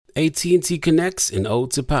AT&T connects an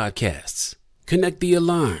ode to podcasts. Connect the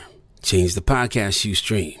alarm. Change the podcast you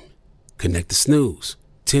stream. Connect the snooze.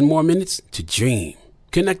 10 more minutes to dream.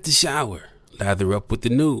 Connect the shower. Lather up with the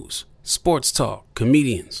news, sports talk,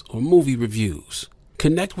 comedians, or movie reviews.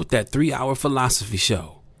 Connect with that 3-hour philosophy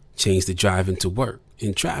show. Change the drive into work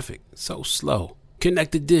in traffic so slow.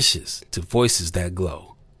 Connect the dishes to voices that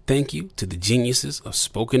glow. Thank you to the geniuses of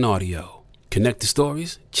spoken audio. Connect the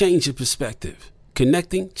stories, change your perspective.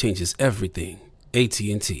 Connecting changes everything.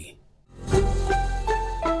 AT&T.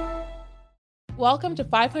 Welcome to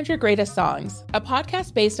 500 Greatest Songs, a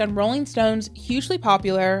podcast based on Rolling Stone's hugely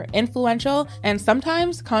popular, influential, and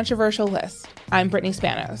sometimes controversial list. I'm Brittany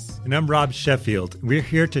Spanos. And I'm Rob Sheffield. We're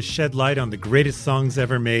here to shed light on the greatest songs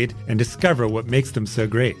ever made and discover what makes them so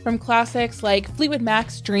great. From classics like Fleetwood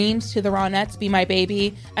Mac's Dreams to the Ronettes' Be My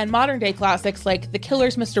Baby, and modern-day classics like The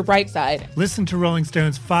Killer's Mr. Brightside. Listen to Rolling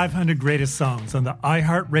Stone's 500 Greatest Songs on the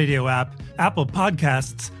iHeartRadio app, Apple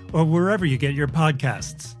Podcasts, or wherever you get your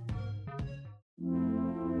podcasts.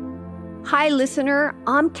 Hi, listener.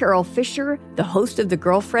 I'm Carol Fisher, the host of The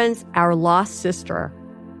Girlfriends, Our Lost Sister.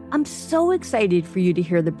 I'm so excited for you to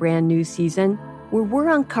hear the brand new season where we're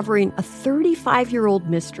uncovering a 35-year-old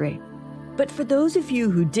mystery. But for those of you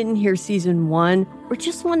who didn't hear season 1 or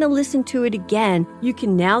just want to listen to it again, you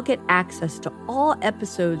can now get access to all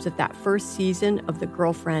episodes of that first season of The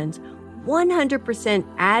Girlfriends 100%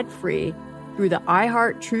 ad-free through the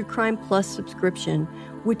iHeart True Crime Plus subscription,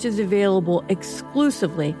 which is available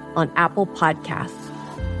exclusively on Apple Podcasts.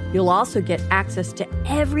 You'll also get access to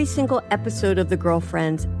every single episode of The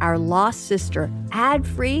Girlfriends, Our Lost Sister,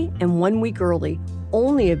 ad-free and 1 week early,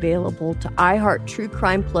 only available to iHeart True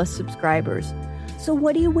Crime Plus subscribers. So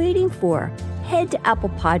what are you waiting for? Head to Apple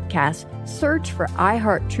Podcasts, search for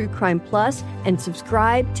iHeart True Crime Plus, and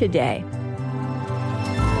subscribe today.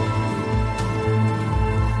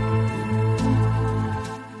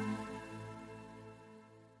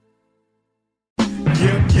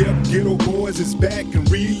 Yep, Ghetto Boys is back and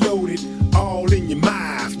reloaded. All in your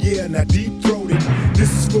mouth, yeah, now deep-throated. This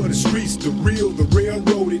is for the streets, the real, the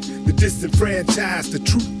railroaded, the disenfranchised, the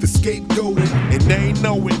truth, the scapegoated. And they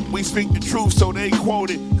know it, we speak the truth, so they quote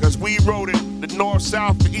it. Cause we wrote it, the north,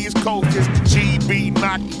 south, the east coast is the GB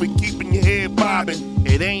knocking, we keeping your head bobbing.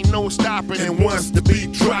 It ain't no stopping. And once the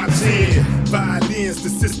beat drops in, violence, the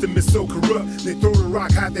system is so corrupt. They throw the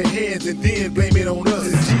rock out their hands and then blame it on us.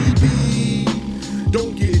 It's GB,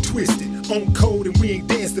 don't get it twisted. On code and we ain't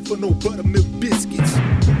dancing for no buttermilk biscuits.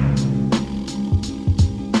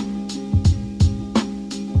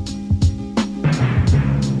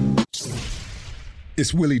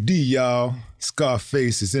 It's Willie D, y'all.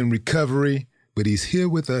 Scarface is in recovery, but he's here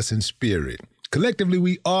with us in spirit. Collectively,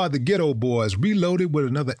 we are the Ghetto Boys, reloaded with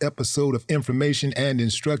another episode of information and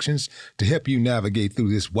instructions to help you navigate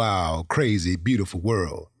through this wild, crazy, beautiful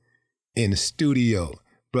world. In the studio,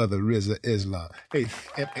 Brother Rizza Islam. Hey,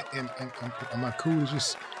 am I cool?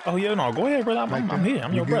 Just oh, yeah, no, go ahead, brother. I'm here.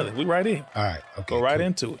 I'm your brother. We right in. all right, okay. Go right cool.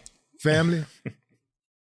 into it. Family.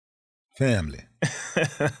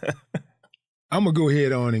 I'm going to go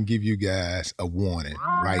ahead on and give you guys a warning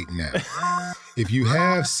right now. If you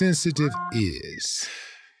have sensitive ears,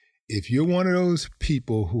 if you're one of those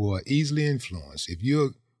people who are easily influenced, if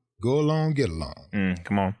you're go along, get along.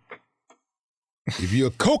 Come on. If you're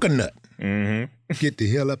a coconut, get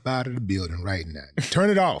the hell up out of the building right now. Turn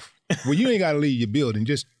it off. Well, you ain't got to leave your building.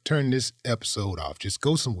 Just turn this episode off. Just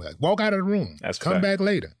go somewhere. Walk out of the room. That's Come fact. back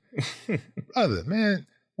later. Brother, man,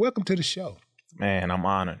 welcome to the show. Man, I'm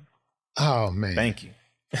honored. Oh, man. Thank you.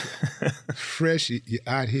 Fresh, you're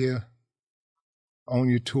out here on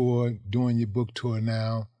your tour, doing your book tour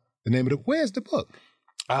now. The name of where's the book?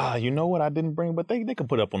 You know what? I didn't bring, but they can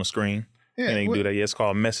put it up on the screen. Yeah, and they can do that. Yeah, it's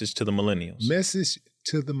called Message to the Millennials. Message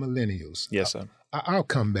to the Millennials. Yes, sir. I'll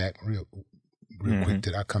come back real quick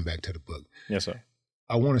I'll come back to the book. Yes, sir.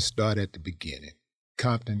 I want to start at the beginning.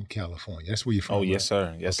 Compton, California. That's where you're from. Oh, yes,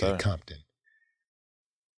 sir. Yes, okay, sir. Compton.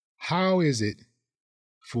 How is it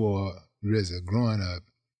for Rizza growing up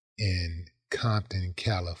in Compton,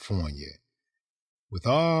 California? With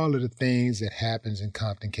all of the things that happens in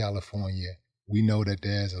Compton, California, we know that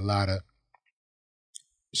there's a lot of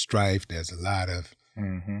strife, there's a lot of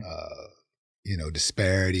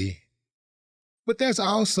disparity. But there's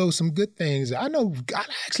also some good things. I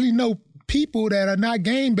actually know people that are not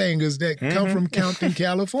gangbangers that come from Compton,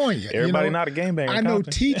 California. Everybody not a gangbanger. I know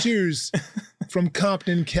teachers from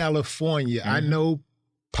Compton, California. I know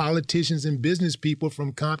politicians and business people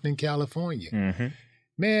from Compton, California.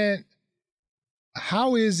 Man,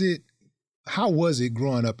 how was it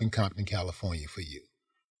growing up in Compton, California for you?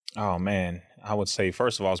 Oh, man. I would say,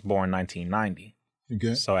 first of all, I was born in 1990.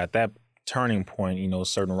 Okay. So at that turning point,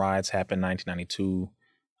 certain riots happened in 1992,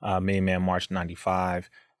 Minuteman March 95.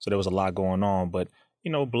 So there was a lot going on. But,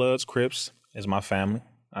 Bloods, Crips is my family.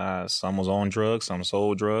 Some was on drugs, some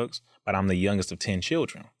sold drugs, but I'm the youngest of 10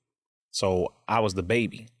 children. So I was the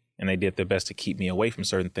baby, and they did their best to keep me away from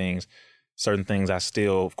certain things. Certain things I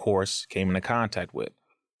still, of course, came into contact with.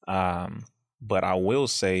 But I will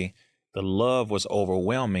say the love was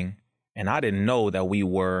overwhelming, and I didn't know that we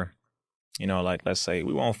were, like, let's say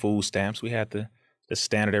we were on food stamps. We had the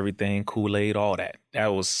standard everything, Kool-Aid, all that.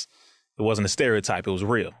 It wasn't a stereotype. It was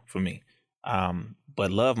real for me.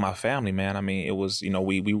 But love my family, man. I mean, it was,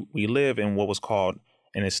 we live in what was called,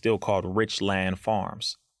 and it's still called Richland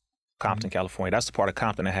Farms, Compton, California. That's the part of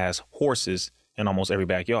Compton that has horses in almost every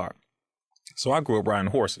backyard. So I grew up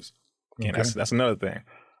riding horses. And that's another thing.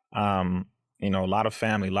 A lot of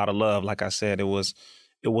family, a lot of love. Like I said, it was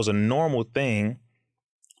a normal thing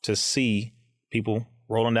to see people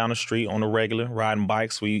rolling down the street on the regular, riding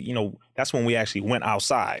bikes. That's when we actually went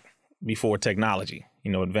outside before technology,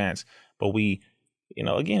 advanced. But we,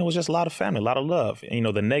 again, it was just a lot of family, a lot of love. And,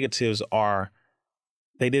 the negatives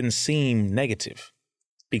they didn't seem negative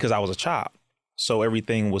because I was a child. So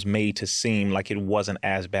everything was made to seem like it wasn't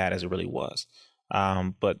as bad as it really was.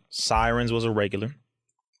 But sirens was a regular.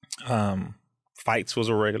 Fights was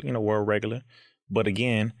a regular, were a regular. But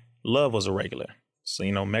again, love was a regular.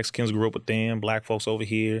 So, Mexicans grew up with them, black folks over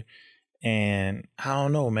here. And I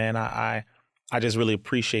don't know, man, I just really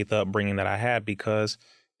appreciate the upbringing that I had because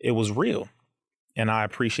it was real. And I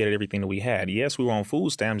appreciated everything that we had. Yes, we were on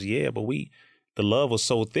food stamps. Yeah, but the love was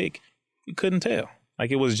so thick, you couldn't tell. Like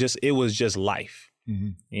it was just life,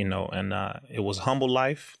 and it was humble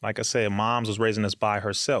life. Like I said, Moms was raising us by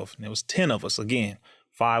herself. And it was 10 of us, again,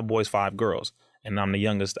 5 boys, 5 girls. And I'm the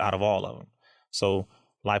youngest out of all of them. So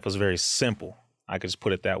life was very simple. I could just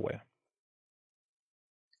put it that way.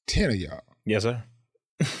 10 of y'all? Yes, sir.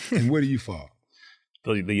 And where do you fall?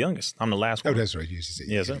 The youngest. I'm the last one. Oh, that's right. You used to say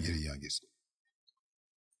yes, you're sir. the youngest.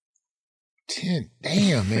 10.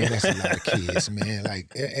 Damn, man, that's a lot of kids, man.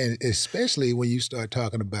 Like, and especially when you start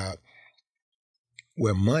talking about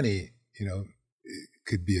where money,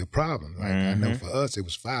 could be a problem. Like I know for us, it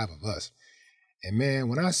was 5 of us. And man,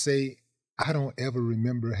 when I say I don't ever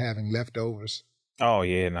remember having leftovers. Oh,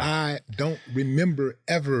 yeah. Nah. I don't remember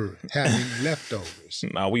ever having leftovers.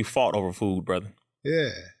 No, we fought over food, brother.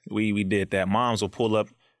 Yeah. We did that. Moms will pull up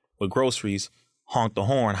with groceries, honk the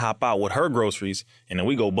horn, hop out with her groceries, and then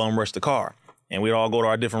we go bum rush the car. And we'd all go to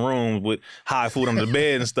our different rooms with high food under the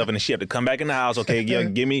bed and stuff. And then she had to come back in the house. Okay, yeah,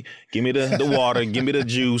 give me the water, give me the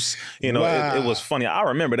juice. Wow. It was funny. I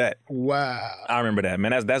remember that. Wow. I remember that,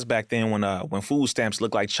 man. That's back then when food stamps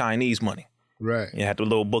looked like Chinese money. Right. You had the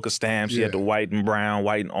little book of stamps. You had the white and brown,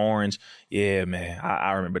 white and orange. Yeah, man.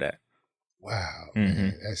 I remember that. Wow.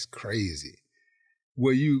 Man, that's crazy.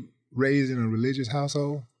 Were you raised in a religious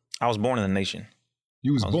household? I was born in the nation.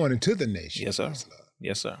 You was born into the nation. Yes, sir.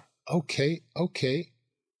 Yes, sir. Okay. Let's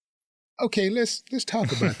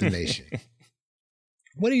talk about the nation.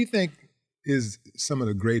 What do you think is some of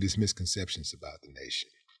the greatest misconceptions about the nation?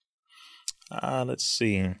 Let's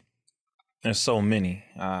see. There's so many.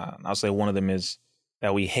 I'll say one of them is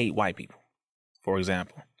that we hate white people, for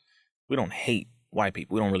example. We don't hate white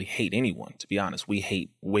people. We don't really hate anyone, to be honest. We hate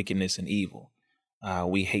wickedness and evil.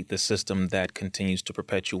 We hate the system that continues to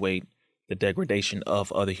perpetuate the degradation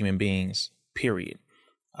of other human beings, period.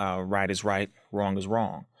 Right is right, wrong is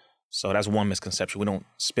wrong. So that's one misconception. We don't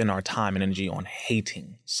spend our time and energy on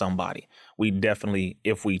hating somebody. We definitely,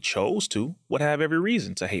 if we chose to, would have every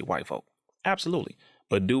reason to hate white folk. Absolutely.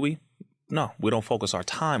 But do we? No, we don't focus our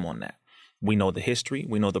time on that. We know the history,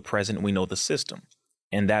 we know the present, we know the system.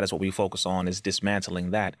 And that is what we focus on, is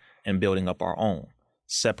dismantling that and building up our own,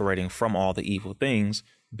 separating from all the evil things,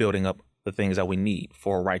 building up the things that we need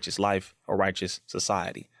for a righteous life, a righteous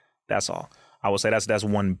society. That's all. I would say that's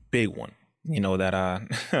one big one,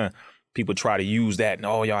 that people try to use that. And,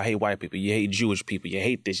 oh, y'all hate white people. You hate Jewish people. You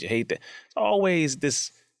hate this. You hate that. It's always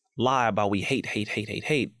this lie about we hate,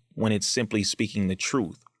 when it's simply speaking the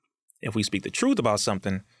truth. If we speak the truth about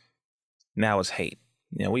something, now it's hate.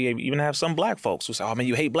 We even have some black folks who say, oh, man,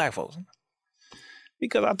 you hate black folks.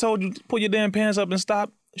 Because I told you to pull your damn pants up and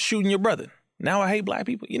stop shooting your brother. Now I hate black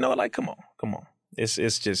people. Like, come on. It's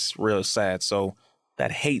just real sad. So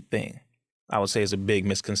that hate thing, I would say, is a big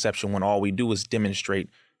misconception when all we do is demonstrate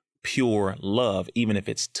pure love, even if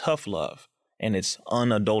it's tough love and it's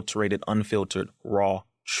unadulterated, unfiltered, raw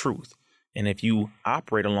truth. And if you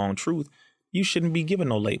operate along truth, you shouldn't be given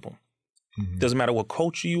no label. Doesn't matter what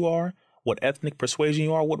culture you are, what ethnic persuasion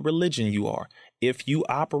you are, what religion you are. If you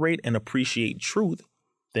operate and appreciate truth,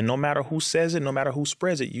 then no matter who says it, no matter who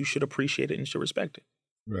spreads it, you should appreciate it and should respect it.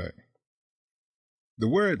 Right. The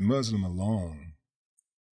word Muslim alone,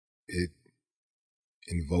 it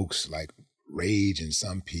invokes like rage in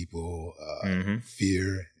some people,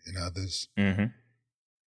 fear in others. Mm-hmm.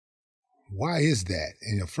 Why is that?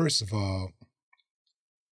 First of all,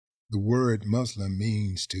 the word Muslim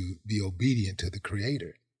means to be obedient to the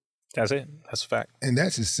Creator. That's it. That's a fact. And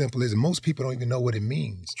that's as simple as most people don't even know what it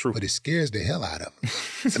means. True. But it scares the hell out of them.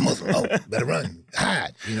 It's a Muslim. Oh, better run,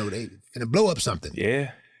 hide. They finna blow up something.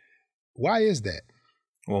 Yeah. Why is that?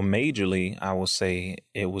 Well, majorly, I will say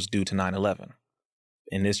it was due to 9/11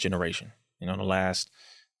 in this generation. The last,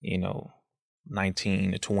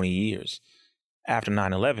 19 to 20 years after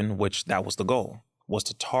 9/11, which that was the goal, was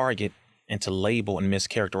to target and to label and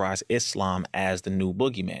mischaracterize Islam as the new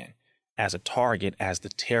boogeyman, as a target, as the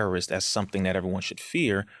terrorist, as something that everyone should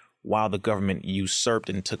fear, while the government usurped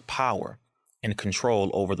and took power and control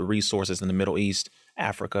over the resources in the Middle East,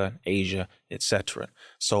 Africa, Asia, etc.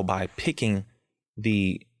 So by picking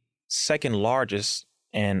the second largest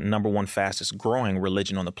and number one fastest growing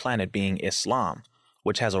religion on the planet being Islam,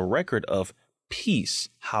 which has a record of peace.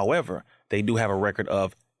 However, they do have a record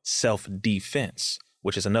of self-defense,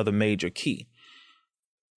 which is another major key.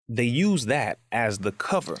 They use that as the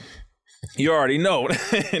cover. You already know.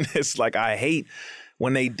 And it's like, I hate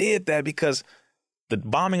when they did that, because the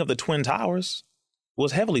bombing of the Twin Towers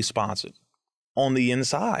was heavily sponsored on the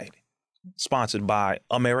inside, sponsored by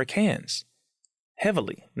Americans,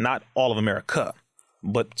 heavily, not all of America,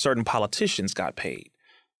 but certain politicians got paid.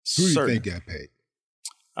 Who do you think got paid?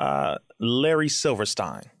 Larry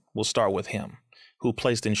Silverstein, we'll start with him, who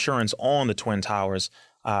placed insurance on the Twin Towers.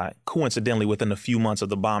 Coincidentally, within a few months of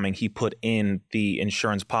the bombing, he put in the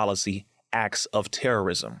insurance policy acts of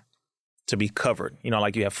terrorism to be covered.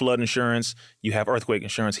 Like you have flood insurance, you have earthquake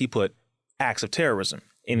insurance. He put acts of terrorism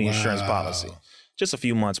in the insurance policy just a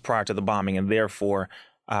few months prior to the bombing. And therefore,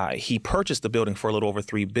 he purchased the building for a little over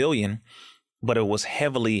 $3 billion, but it was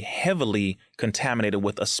heavily, heavily contaminated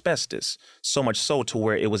with asbestos, so much so to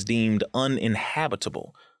where it was deemed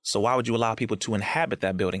uninhabitable. So why would you allow people to inhabit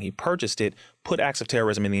that building? He purchased it, put acts of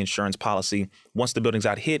terrorism in the insurance policy. Once the buildings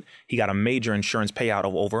got hit, he got a major insurance payout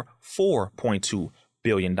of over $4.2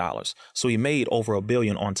 billion. So he made over $1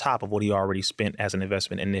 billion on top of what he already spent as an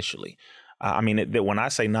investment initially. When I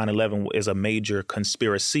say 9/11 is a major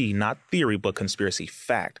conspiracy, not theory, but conspiracy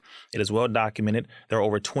fact, it is well documented. There are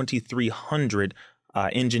over 2,300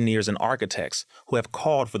 engineers and architects who have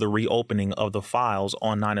called for the reopening of the files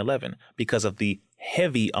on 9/11 because of the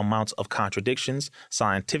heavy amounts of contradictions,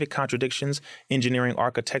 scientific contradictions, engineering,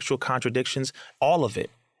 architectural contradictions, all of it.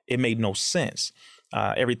 It made no sense.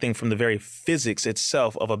 Everything from the very physics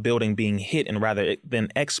itself of a building being hit and rather than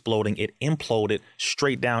exploding, it imploded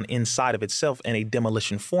straight down inside of itself in a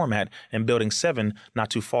demolition format. And Building 7, not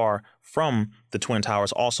too far from the Twin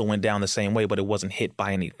Towers, also went down the same way, but it wasn't hit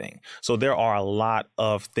by anything. So there are a lot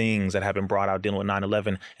of things that have been brought out dealing with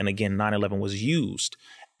 9/11. And again, 9/11 was used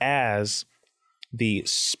as the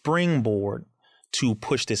springboard to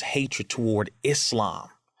push this hatred toward Islam,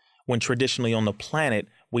 when traditionally on the planet,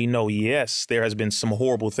 we know, yes, there has been some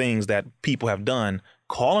horrible things that people have done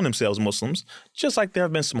calling themselves Muslims, just like there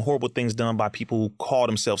have been some horrible things done by people who call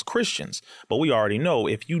themselves Christians. But we already know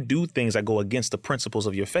if you do things that go against the principles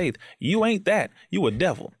of your faith, you ain't that. You a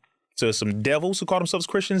devil. So there's some devils who call themselves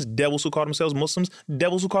Christians, devils who call themselves Muslims,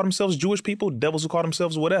 devils who call themselves Jewish people, devils who call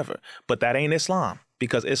themselves whatever. But that ain't Islam,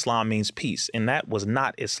 because Islam means peace. And that was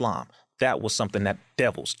not Islam. That was something that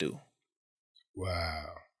devils do.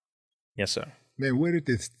 Wow. Yes, sir. Man, where did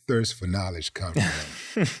this thirst for knowledge come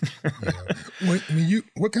from?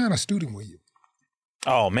 What kind of student were you?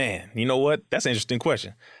 Oh, man. You know what? That's an interesting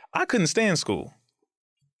question. I couldn't stand school.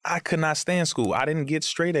 I could not stand school. I didn't get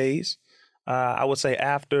straight A's. I would say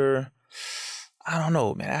after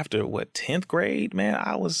 10th grade, man,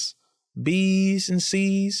 I was B's and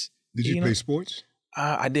C's. Did you play sports?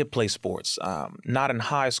 I did play sports. Not in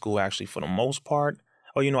high school, actually, for the most part.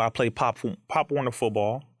 I played Pop Warner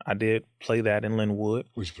football. I did play that in Linwood.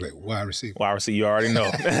 Which play? Wide receiver. Wide receiver, you already know.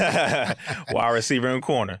 Wide receiver in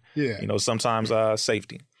corner. Yeah. Sometimes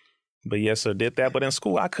safety. But yes, sir, did that. But in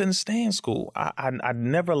school, I couldn't stand school. I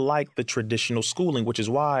never liked the traditional schooling, which is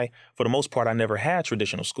why, for the most part, I never had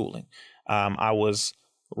traditional schooling. I was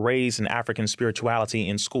raised in African spirituality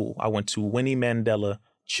in school. I went to Winnie Mandela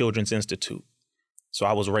Children's Institute. So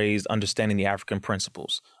I was raised understanding the African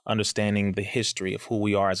principles, understanding the history of who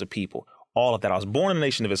we are as a people, all of that. I was born in the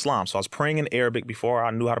Nation of Islam. So I was praying in Arabic before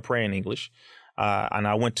I knew how to pray in English. And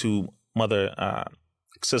I went to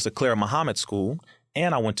Sister Clara Muhammad School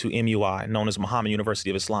and I went to MUI, known as Muhammad University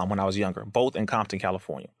of Islam, when I was younger, both in Compton,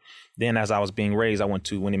 California. Then as I was being raised, I went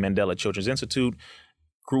to Winnie Mandela Children's Institute,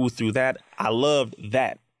 grew through that. I loved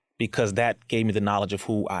that because that gave me the knowledge of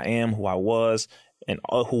who I am, who I was, and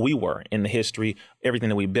who we were in the history, everything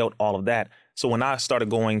that we built, all of that. So when I started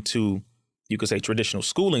going to, you could say, traditional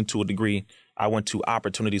schooling to a degree, I went to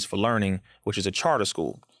Opportunities for Learning, which is a charter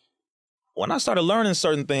school. When I started learning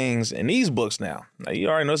certain things in these books now, you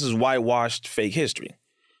already know this is whitewashed fake history.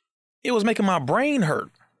 It was making my brain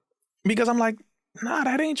hurt because I'm like, nah,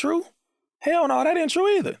 that ain't true. Hell no, that ain't true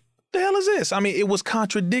either. The hell is this? I mean, it was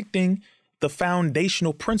contradicting the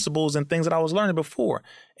foundational principles and things that I was learning before.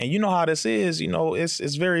 And you know how this is, this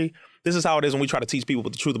is how it is when we try to teach people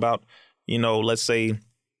the truth about, let's say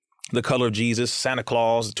the color of Jesus, Santa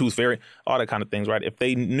Claus, the Tooth Fairy, all that kind of things, right? If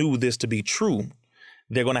they knew this to be true,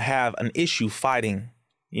 they're going to have an issue fighting,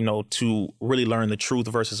 to really learn the truth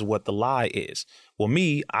versus what the lie is. Well,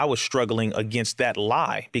 me, I was struggling against that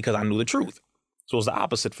lie because I knew the truth. So it was the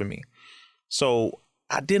opposite for me. So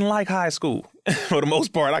I didn't like high school. For the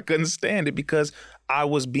most part, I couldn't stand it because I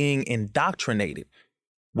was being indoctrinated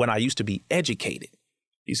when I used to be educated.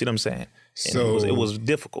 You see what I'm saying? So it was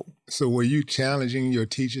difficult. So were you challenging your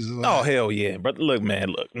teachers a lot? Oh, hell yeah. But look,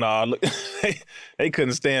 man, they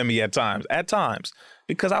couldn't stand me at times,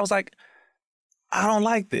 because I was like, I don't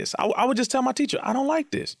like this. I would just tell my teacher, I don't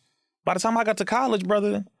like this. By the time I got to college,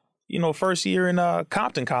 brother, first year in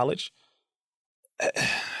Compton College,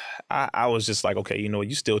 I was just like, okay,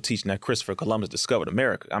 you still teaching that Christopher Columbus discovered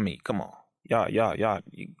America. I mean, come on. Y'all, you're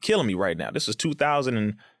killing me right now. This is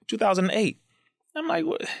 2008. I'm like,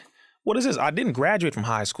 what is this? I didn't graduate from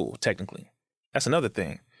high school, technically. That's another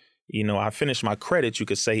thing. I finished my credits, you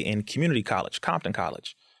could say, in community college, Compton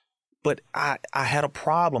College. But I had a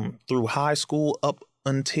problem through high school up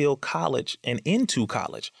until college and into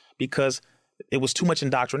college because it was too much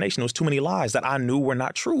indoctrination. There was too many lies that I knew were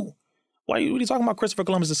not true. What are you talking about? Christopher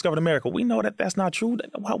Columbus discovered America. We know that that's not true.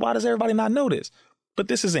 Why does everybody not know this? But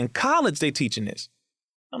this is in college they teaching this.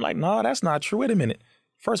 I'm like, no, that's not true. Wait a minute.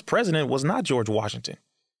 First president was not George Washington.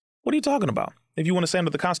 What are you talking about? If you want to say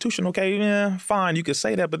under the Constitution, okay, yeah, fine, you could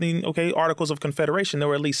say that. But then, okay, Articles of Confederation, there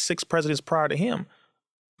were at least 6 presidents prior to him.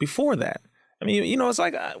 Before that, I mean, it's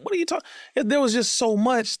like, what are you talking? There was just so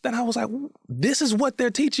much that I was like, this is what they're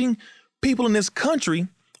teaching people in this country.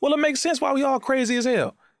 Well, it makes sense why we all crazy as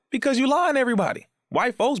hell. Because you lying to everybody.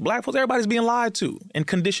 White folks, black folks, everybody's being lied to and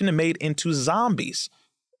conditioned and made into zombies.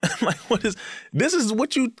 I'm like, this is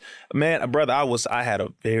what man, brother, I had a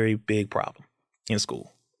very big problem in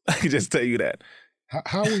school. I can just tell you that.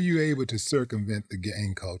 How were you able to circumvent the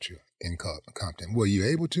gang culture in Compton? Were you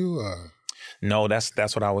able to? No, that's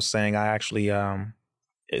what I was saying. I actually,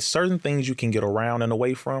 certain things you can get around and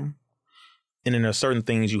away from. And then there's certain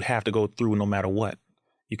things you have to go through no matter what.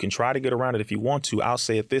 You can try to get around it if you want to. I'll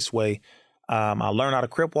say it this way. I learned how to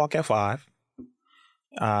crip walk at 5.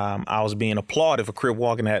 I was being applauded for crip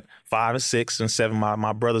walking at 5 and 6 and 7.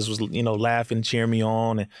 My brothers was, laughing, cheering me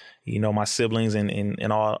on, and, my siblings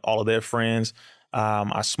and all of their friends.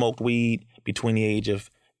 I smoked weed between the age of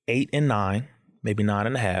 8 and 9, maybe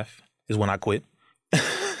 9.5 is when I quit.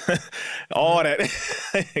 All that.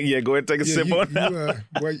 Yeah, go ahead and take a sip on that.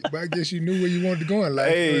 I guess you knew where you wanted to go in life.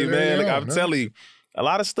 Hey, man, I'm telling you, a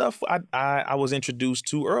lot of stuff I was introduced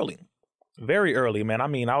to early. Very early, man. I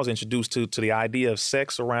mean, I was introduced to the idea of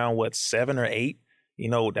sex around 7 or 8.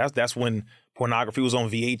 That's when pornography was on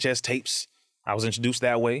VHS tapes. I was introduced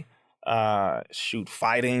that way.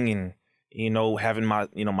 Fighting and having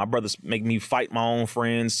my brothers make me fight my own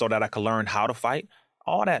friends so that I could learn how to fight.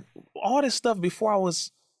 All this stuff before I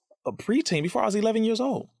was a preteen, before I was 11 years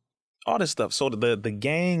old. All this stuff. So the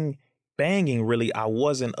gang banging, really, I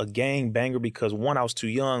wasn't a gang banger because, one, I was too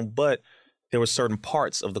young, but there were certain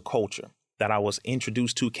parts of the culture that I was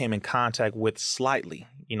introduced to, came in contact with slightly.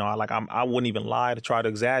 I wouldn't even lie to try to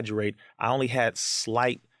exaggerate. I only had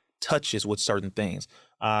slight touches with certain things.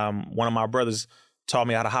 One of my brothers taught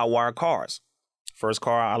me how to hot wire cars. First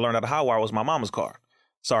car I learned how to hot wire was my mama's car.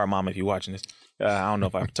 Sorry, Mama, if you're watching this. I don't know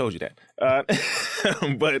if I told you that.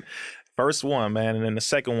 But first one, man. And then the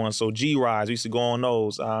second one, so G-Rides, we used to go on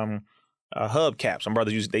those. Hubcaps. My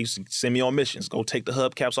brothers used to send me on missions. Go take the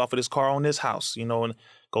hubcaps off of this car on this house, and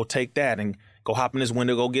go take that and go hop in this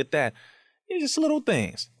window, go get that. It's just little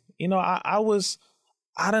things.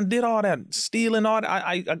 I done did all that, stealing all that.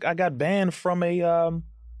 I got banned from the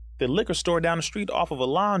liquor store down the street off of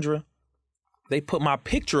Alondra. They put my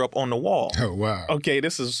picture up on the wall. Oh, wow. Okay,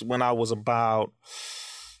 this is when I was about,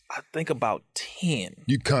 I think about 10.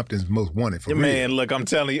 You Compton's most wanted for Man, real. look, I'm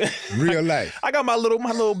telling you. Real life. I got my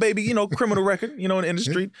little baby, criminal record, in the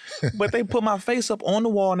industry. But they put my face up on the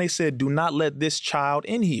wall and they said, do not let this child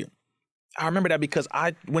in here. I remember that because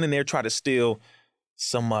I went in there, tried to steal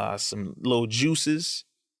some little juices.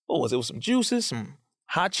 What was it? It was some juices, some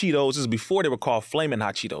hot Cheetos. This is before they were called Flamin'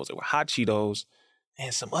 Hot Cheetos. They were hot Cheetos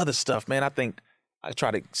and some other stuff, man. I think I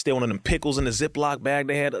tried to steal one of them pickles in the Ziploc bag.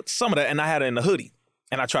 They had some of that, and I had it in the hoodie.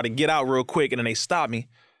 And I tried to get out real quick, and then they stopped me,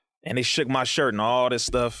 and they shook my shirt, and all this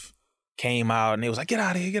stuff came out, and they was like, get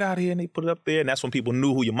out of here, and they put it up there, and that's when people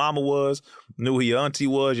knew who your mama was, knew who your auntie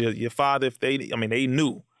was, your father, they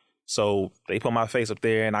knew. So they put my face up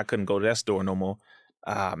there, and I couldn't go to that store no more.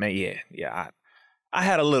 Man, I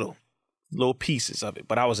had a little pieces of it,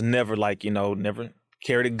 but I was never never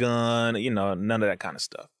carried a gun, none of that kind of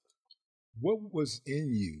stuff. What was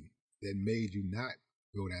in you that made you not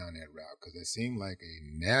go down that route? Because it seemed like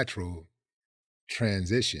a natural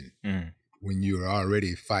transition when you were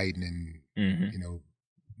already fighting and,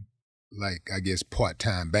 like, I guess,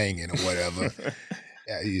 part-time banging or whatever.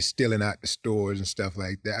 You're stealing out the stores and stuff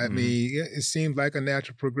like that. I mean, it seemed like a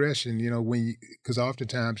natural progression, because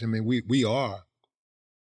oftentimes, we are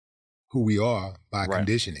who we are by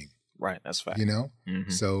conditioning. Right, that's fact.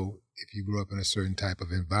 So if you grew up in a certain type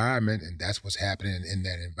of environment and that's what's happening in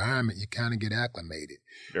that environment, you kind of get acclimated.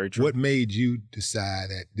 Very true. What made you decide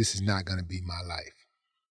that this is not going to be my life?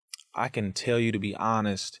 I can tell you, to be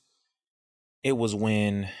honest, it was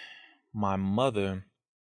when my mother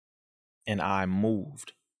and I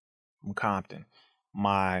moved from Compton.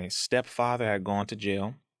 My stepfather had gone to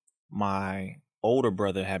jail. My older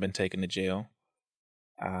brother had been taken to jail.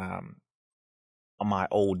 My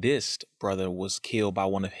oldest brother was killed by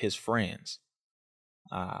one of his friends.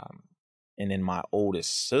 And then my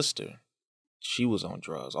oldest sister, she was on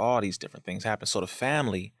drugs. All these different things happened. So the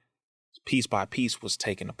family, piece by piece, was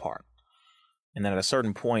taken apart. And then at a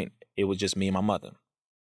certain point, it was just me and my mother.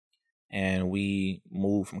 And we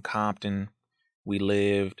moved from Compton. We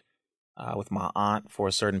lived with my aunt for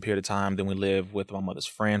a certain period of time. Then we lived with my mother's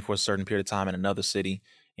friend for a certain period of time in another city.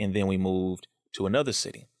 And then we moved to another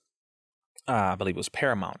city. I believe it was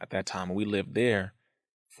Paramount at that time. And we lived there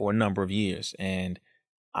for a number of years. And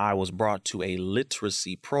I was brought to a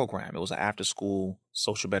literacy program. It was an after-school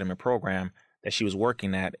social betterment program that she was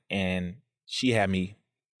working at. And she had me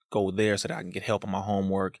go there so that I can get help on my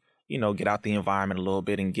homework, get out the environment a little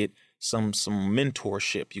bit and get some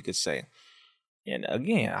mentorship, you could say. And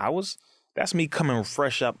again, that's me coming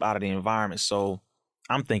fresh up out of the environment. So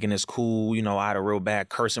I'm thinking it's cool. I had a real bad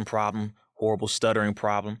cursing problem, horrible stuttering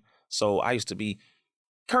problem. So I used to be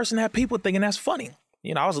cursing at people thinking that's funny.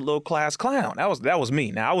 I was a little class clown. That was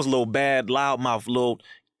me. Now I was a little bad, loudmouth,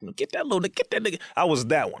 get that nigga. I was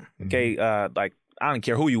that one. Okay. Like I didn't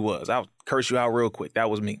care who you was. I would curse you out real quick. That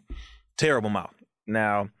was me. Terrible mouth.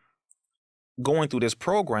 Now, going through this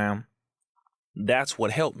program, that's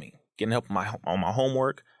what helped me. Getting help on my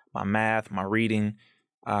homework, my math, my reading,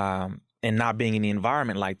 and not being in the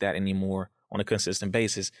environment like that anymore on a consistent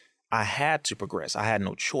basis. I had to progress. I had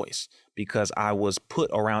no choice because I was put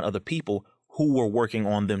around other people who were working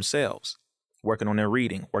on themselves, working on their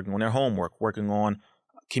reading, working on their homework, working on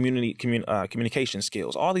communication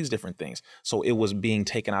skills, all these different things. So it was being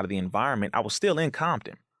taken out of the environment. I was still in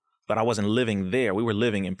Compton, but I wasn't living there. We were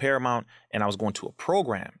living in Paramount, and I was going to a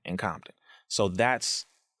program in Compton. So that's,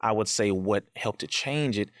 I would say, what helped to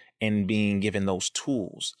change it, and being given those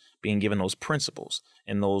tools, being given those principles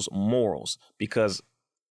and those morals, because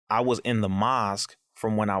I was in the mosque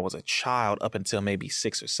from when I was a child up until maybe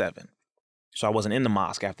 6 or 7. So I wasn't in the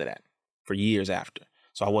mosque after that for years after.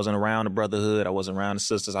 So I wasn't around the brotherhood. I wasn't around the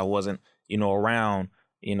sisters. I wasn't, around,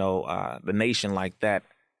 the nation like that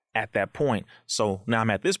at that point. So now I'm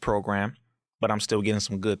at this program, but I'm still getting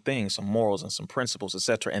some good things, some morals and some principles,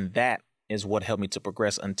 etc. And that is what helped me to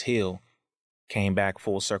progress until came back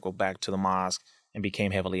full circle back to the mosque and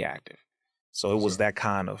became heavily active. So it was that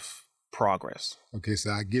kind of progress. Okay,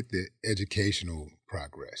 so I get the educational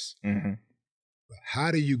progress. Mm-hmm. But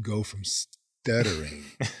how do you go from stuttering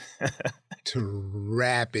to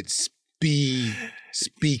rapid speed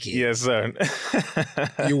speaking? Yes, sir.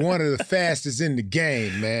 You're one of the fastest in the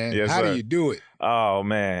game, man. Yes, how sir. do you do it? Oh,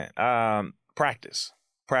 man. Practice.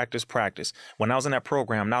 When I was in that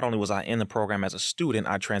program, not only was I in the program as a student,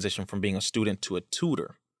 I transitioned from being a student to a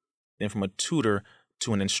tutor. Then from a tutor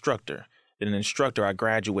to an instructor. Then an instructor, I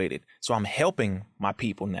graduated. So I'm helping my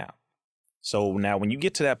people now. So now when you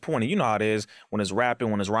get to that point, and you know how it is, when it's rapping,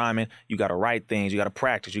 when it's rhyming, you got to write things, you got to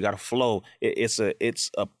practice, you got to flow. It's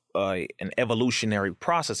an evolutionary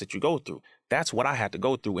process that you go through. That's what I had to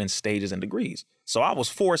go through in stages and degrees. So I was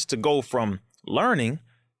forced to go from learning,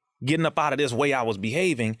 getting up out of this way I was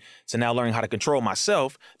behaving, to now learning how to control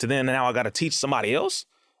myself, to then now I got to teach somebody else.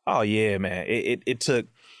 Oh, yeah, man. It took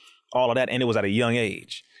all of that, and it was at a young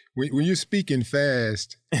age. When you're speaking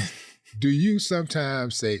fast, do you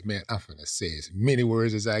sometimes say, man, I'm going to say as many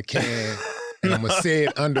words as I can, and I'm going to say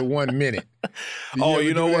it under 1 minute? Oh,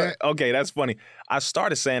 you know what? Okay, that's funny. I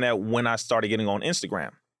started saying that when I started getting on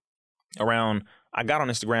Instagram. I got on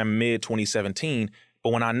Instagram mid-2017,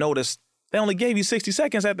 but when I noticed they only gave you 60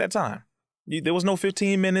 seconds at that time. There was no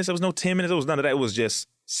 15 minutes. There was no 10 minutes. There was none of that. It was just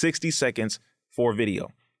 60 seconds for a video.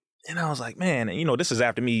 And I was like, man, this is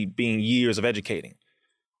after me being years of educating.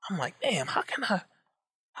 I'm like, damn, how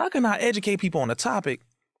can I educate people on a topic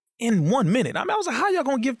in 1 minute? I was like, how y'all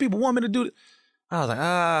gonna give people 1 minute to do it? I was like, all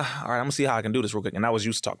right, I'm gonna see how I can do this real quick. And I was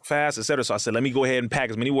used to talk fast, et cetera. So I said, let me go ahead and pack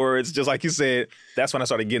as many words, just like you said. That's when I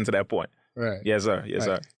started getting to that point. Right. Yes, sir. Yes,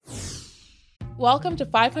 sir. Welcome to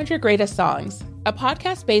 500 Greatest Songs, a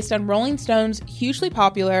podcast based on Rolling Stone's hugely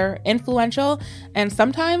popular, influential, and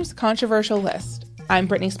sometimes controversial list. I'm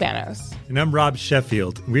Brittany Spanos. And I'm Rob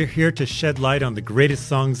Sheffield. We're here to shed light on the greatest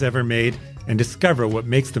songs ever made and discover what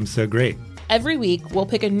makes them so great. Every week, we'll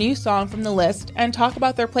pick a new song from the list and talk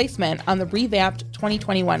about their placement on the revamped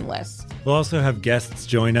 2021 list. We'll also have guests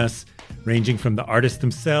join us, ranging from the artists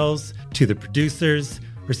themselves to the producers,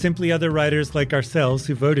 or simply other writers like ourselves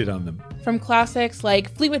who voted on them. From classics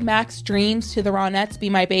like Fleetwood Mac's Dreams to the Ronettes'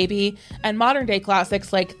 Be My Baby, and modern-day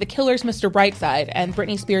classics like The Killer's Mr. Brightside and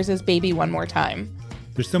Britney Spears' Baby One More Time.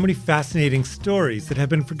 There's so many fascinating stories that have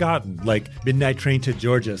been forgotten, like Midnight Train to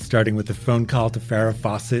Georgia, starting with a phone call to Farrah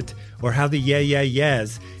Fawcett, or how the Yeah Yeah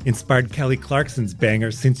Yeahs inspired Kelly Clarkson's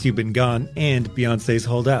banger Since You've Been Gone and Beyoncé's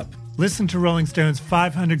Hold Up. Listen to Rolling Stone's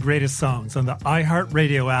 500 Greatest Songs on the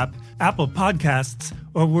iHeartRadio app, Apple Podcasts,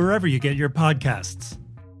 or wherever you get your podcasts.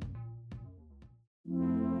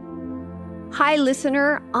 Hi,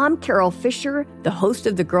 listener. I'm Carol Fisher, the host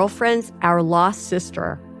of The Girlfriends, Our Lost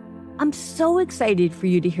Sister. I'm so excited for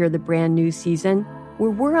you to hear the brand new season where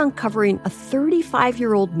we're uncovering a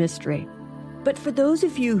 35-year-old mystery. But for those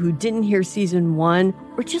of you who didn't hear season 1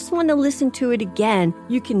 or just want to listen to it again,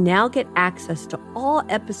 you can now get access to all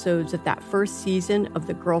episodes of that first season of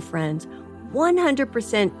The Girlfriends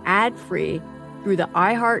 100% ad-free through the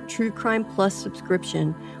iHeart True Crime Plus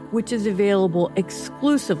subscription, which is available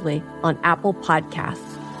exclusively on Apple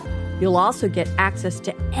Podcasts. You'll also get access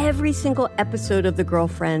to every single episode of The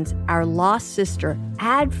Girlfriends, Our Lost Sister,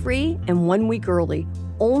 ad-free and 1 week early,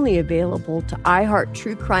 only available to iHeart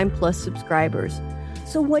True Crime Plus subscribers.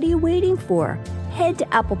 So what are you waiting for? Head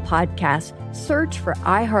to Apple Podcasts, search for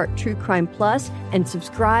iHeart True Crime Plus, and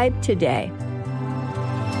subscribe today.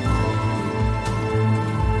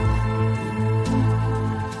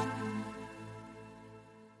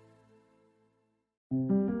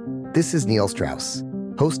 This is Neil Strauss,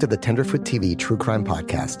 host of the Tenderfoot TV True Crime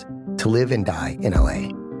podcast, To Live and Die in LA.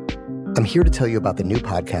 I'm here to tell you about the new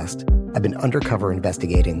podcast I've been undercover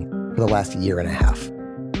investigating for the last year and a half.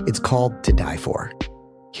 It's called To Die For.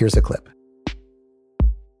 Here's a clip.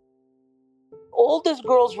 All these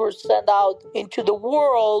girls were sent out into the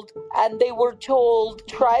world and they were told,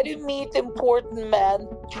 try to meet important men,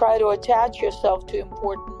 try to attach yourself to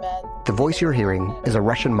important men. The voice you're hearing is a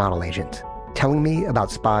Russian model agent telling me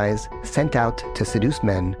about spies sent out to seduce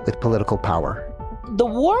men with political power. The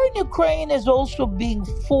war in Ukraine is also being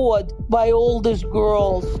fought by all these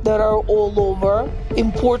girls that are all over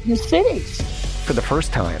important cities. For the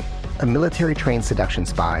first time, a military-trained seduction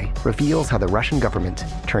spy reveals how the Russian government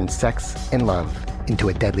turned sex and love into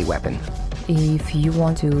a deadly weapon. If you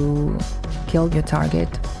want to kill your target,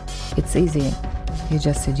 it's easy. You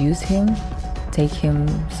just seduce him, take him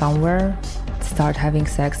somewhere, start having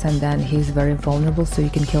sex, and then he's very vulnerable, so you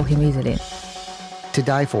can kill him easily. To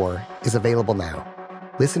Die For is available now.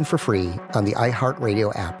 Listen for free on the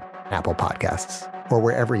iHeartRadio app, Apple Podcasts, or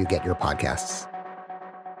wherever you get your podcasts.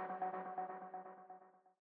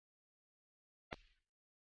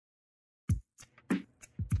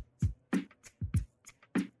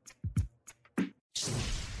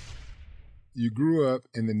 You grew up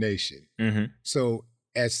in the nation. Mm-hmm. So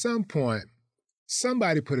at some point,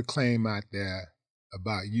 somebody put a claim out there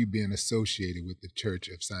about you being associated with the Church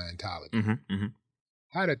of Scientology. Mm-hmm. Mm-hmm.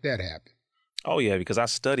 How did that happen? Oh, yeah, because I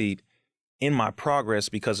studied in my progress,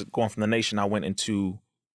 because going from the nation, I went into,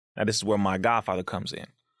 now this is where my godfather comes in,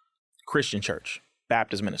 Christian church,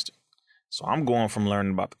 Baptist minister. So I'm going from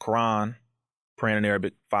learning about the Quran, praying in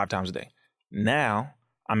Arabic 5 times a day. Now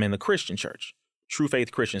I'm in the Christian church, True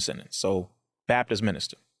Faith Christian Center. So Baptist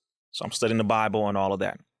minister. So I'm studying the Bible and all of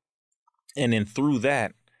that. And then through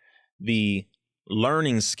that, the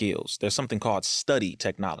learning skills. There's something called study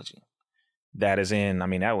technology that was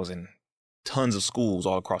in tons of schools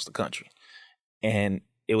all across the country. And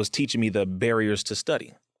it was teaching me the barriers to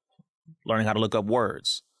study, learning how to look up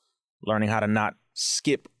words, learning how to not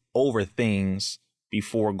skip over things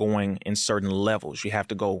before going in certain levels. You have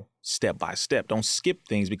to go step by step. Don't skip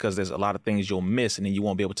things because there's a lot of things you'll miss and then you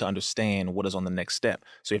won't be able to understand what is on the next step.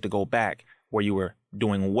 So you have to go back where you were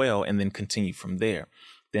doing well and then continue from there.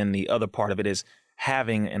 Then the other part of it is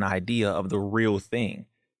having an idea of the real thing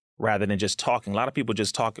rather than just talking. A lot of people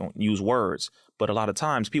just talk and use words, but a lot of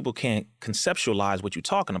times people can't conceptualize what you're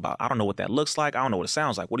talking about. I don't know what that looks like. I don't know what it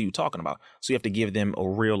sounds like. What are you talking about? So you have to give them a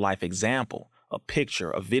real life example, a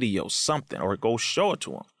picture, a video, something, or go show it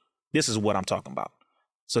to them. This is what I'm talking about.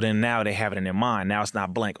 So then now they have it in their mind. Now it's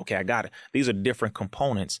not blank. Okay, I got it. These are different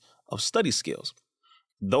components of study skills.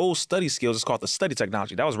 Those study skills is called the study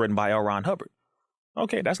technology. That was written by L. Ron Hubbard.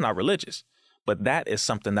 Okay, that's not religious, but that is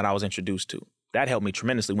something that I was introduced to. That helped me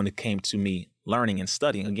tremendously when it came to me learning and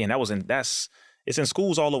studying. Again, it's in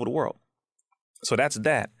schools all over the world. So that's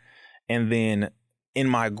that. And then in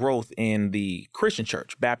my growth in the Christian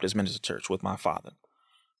church, Baptist Minister Church with my father,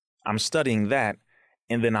 I'm studying that.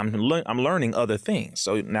 And then I'm learning other things.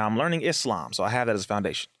 So now I'm learning Islam. So I have that as a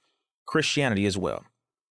foundation. Christianity as well.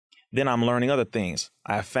 Then I'm learning other things.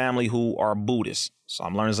 I have family who are Buddhists. So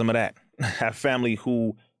I'm learning some of that. I have family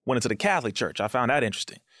who went into the Catholic Church. I found that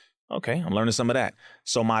interesting. Okay, I'm learning some of that.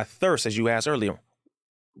 So my thirst, as you asked earlier,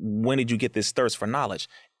 when did you get this thirst for knowledge?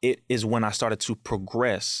 It is when I started to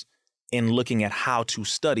progress in looking at how to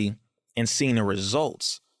study and seeing the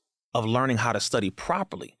results of learning how to study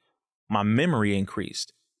properly. My memory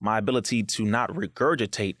increased, my ability to not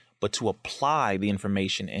regurgitate, but to apply the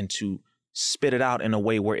information and to spit it out in a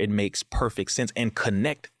way where it makes perfect sense and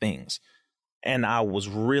connect things. And I was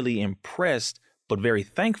really impressed, but very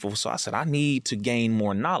thankful. So I said, I need to gain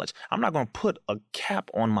more knowledge. I'm not going to put a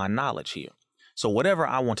cap on my knowledge here. So whatever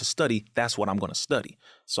I want to study, that's what I'm going to study.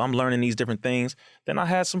 So I'm learning these different things. Then I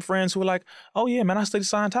had some friends who were like, oh, yeah, man, I study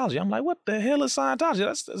Scientology. I'm like, what the hell is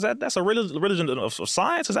Scientology? That's a religion of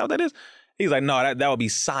science? Is that what that is? He's like, no, that would be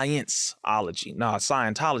scienceology. No,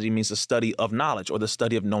 Scientology means the study of knowledge or the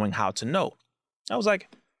study of knowing how to know. I was like,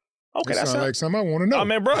 okay, that sounds like something I want to know. Oh,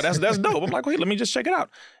 man, bro, that's dope. I'm like, wait, let me just check it out.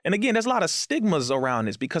 And again, there's a lot of stigmas around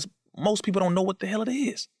this because most people don't know what the hell it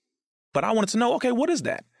is. But I wanted to know, okay, what is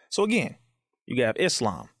that? So again, you have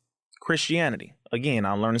Islam, Christianity. Again,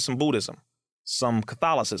 I'm learning some Buddhism, some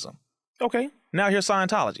Catholicism. Okay, now here's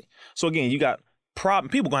Scientology. So again, you got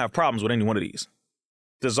people going to have problems with any one of these.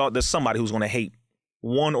 There's somebody who's going to hate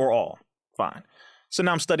one or all. Fine. So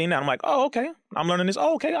now I'm studying that. I'm like, oh, okay. I'm learning this.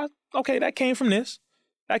 Oh, okay. Okay, that came from this.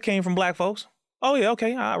 That came from black folks. Oh, yeah,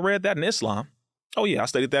 okay. I read that in Islam. Oh, yeah, I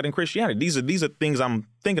studied that in Christianity. These are things I'm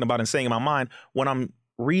thinking about and saying in my mind when I'm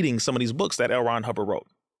reading some of these books that L. Ron Hubbard wrote.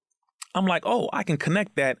 I'm like, oh, I can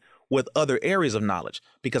connect that with other areas of knowledge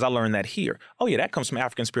because I learned that here. Oh, yeah, that comes from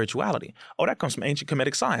African spirituality. Oh, that comes from ancient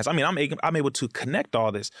Kemetic science. I mean, I'm able to connect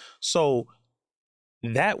all this. So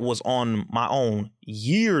that was on my own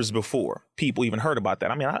years before people even heard about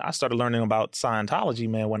that. I mean, I started learning about Scientology,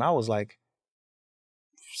 man, when I was like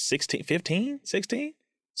 16.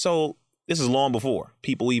 So this is long before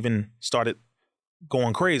people even started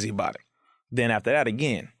going crazy about it. Then after that,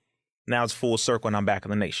 again, now it's full circle and I'm back in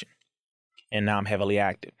the nation. And now I'm heavily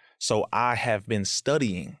active. So I have been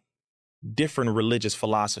studying different religious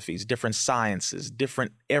philosophies, different sciences,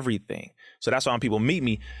 different everything. So that's why when people meet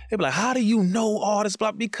me, they be like, how do you know all this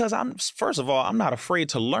stuff? Because first of all, I'm not afraid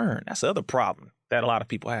to learn. That's the other problem that a lot of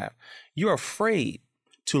people have. You're afraid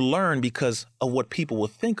to learn because of what people will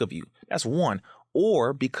think of you. That's one.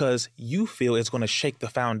 Or because you feel it's going to shake the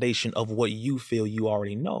foundation of what you feel you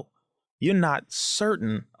already know. You're not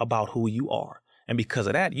certain about who you are. And because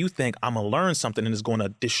of that, you think I'm going to learn something and it's going to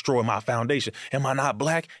destroy my foundation. Am I not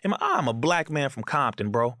black? I'm a black man from Compton,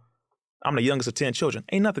 bro. I'm the youngest of 10 children.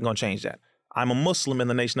 Ain't nothing going to change that. I'm a Muslim in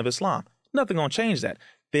the Nation of Islam. Nothing going to change that.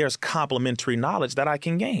 There's complementary knowledge that I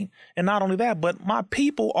can gain. And not only that, but my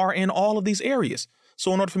people are in all of these areas.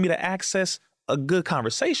 So in order for me to access a good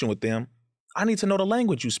conversation with them, I need to know the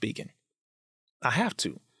language you're speaking. I have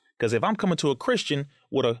to. Because if I'm coming to a Christian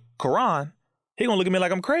with a Quran, he gonna look at me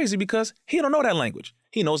like I'm crazy because he don't know that language.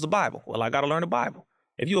 He knows the Bible. Well, I got to learn the Bible.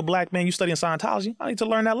 If you're a black man, you studying Scientology, I need to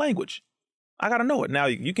learn that language. I got to know it. Now,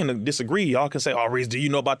 you can disagree. Y'all can say, oh, Reese, do you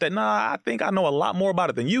know about that? Nah, I think I know a lot more about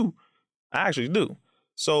it than you. I actually do.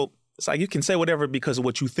 So it's like you can say whatever because of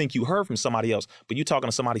what you think you heard from somebody else, but you're talking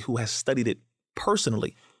to somebody who has studied it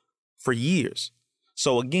personally for years.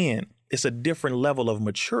 So again, it's a different level of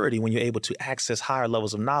maturity when you're able to access higher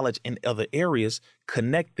levels of knowledge in other areas,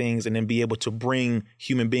 connect things, and then be able to bring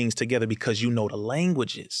human beings together because you know the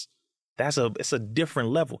languages. It's a different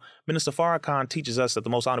level. Minister Farrakhan teaches us that the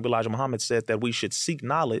Most Honorable Elijah Muhammad said that we should seek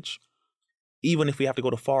knowledge even if we have to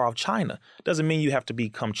go to far off China. Doesn't mean you have to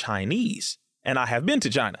become Chinese. And I have been to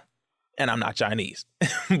China, and I'm not Chinese.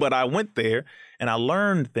 But I went there and I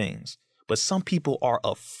learned things. But some people are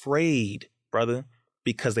afraid, brother,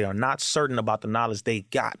 because they are not certain about the knowledge they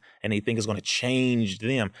got and they think it's going to change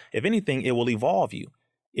them. If anything, it will evolve you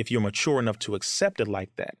if you're mature enough to accept it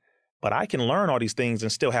like that. But I can learn all these things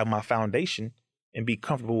and still have my foundation and be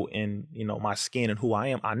comfortable in, my skin and who I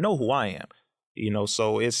am. I know who I am,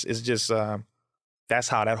 so it's just that's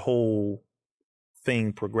how that whole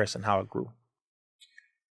thing progressed and how it grew.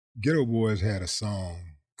 Ghetto Boys had a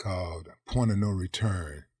song called Point of No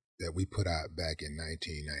Return that we put out back in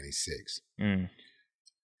 1996.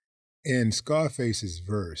 In Scarface's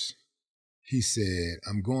verse, he said,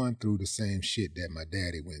 I'm going through the same shit that my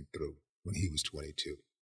daddy went through when he was 22.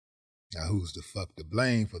 Now, who's the fuck to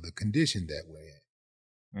blame for the condition that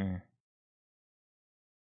we're in?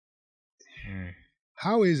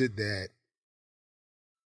 How is it that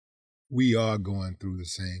we are going through the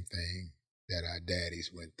same thing that our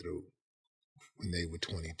daddies went through when they were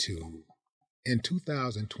 22? In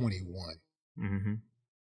 2021,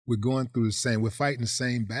 we're going through we're fighting the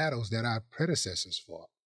same battles that our predecessors fought.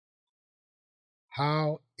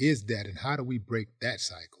 How is that, and how do we break that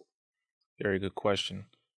cycle? Very good question.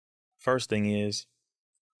 First thing is,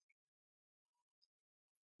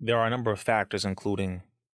 there are a number of factors, including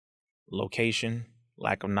location,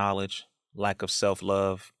 lack of knowledge, lack of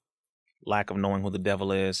self-love, lack of knowing who the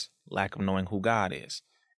devil is, lack of knowing who God is,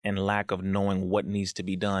 and lack of knowing what needs to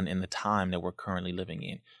be done in the time that we're currently living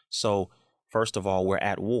in. So, first of all, we're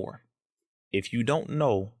at war. If you don't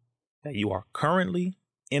know that you are currently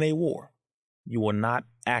in a war, you will not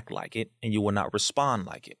act like it and you will not respond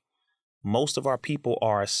like it. Most of our people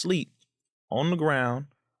are asleep on the ground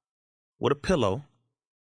with a pillow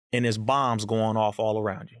and there's bombs going off all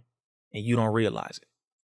around you and you don't realize it.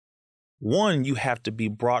 One, you have to be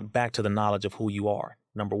brought back to the knowledge of who you are,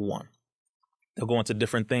 number one. They'll go into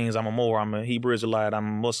different things. I'm a Hebrew Israelite, I'm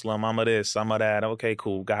a Muslim, I'm a this, I'm a that. Okay,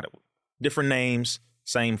 cool, got it. Different names,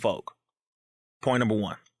 same folk. Point number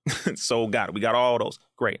one. So got it. We got all those.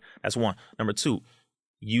 Great. That's one. Number two,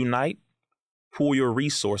 unite, pool your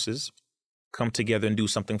resources, come together and do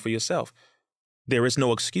something for yourself. There is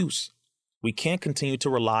no excuse. We can't continue to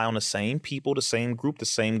rely on the same people, the same group, the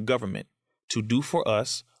same government to do for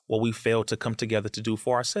us what we failed to come together to do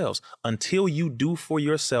for ourselves. Until you do for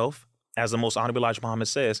yourself, as the Most Honorable Elijah Muhammad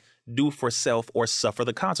says, do for self or suffer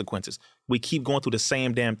the consequences. We keep going through the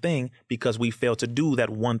same damn thing because we fail to do that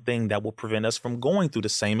one thing that will prevent us from going through the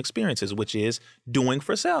same experiences, which is doing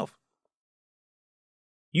for self.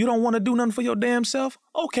 You don't want to do nothing for your damn self?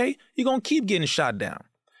 Okay, you're going to keep getting shot down.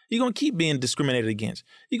 You're going to keep being discriminated against.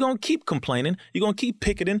 You're going to keep complaining. You're going to keep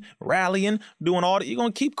picketing, rallying, doing all that. You're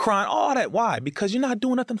going to keep crying, all that. Why? Because you're not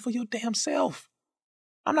doing nothing for your damn self.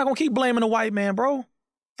 I'm not going to keep blaming the white man, bro.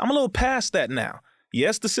 I'm a little past that now.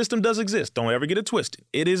 Yes, the system does exist. Don't ever get it twisted.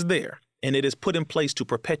 It is there, and it is put in place to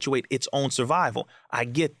perpetuate its own survival. I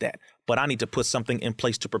get that, but I need to put something in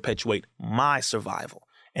place to perpetuate my survival.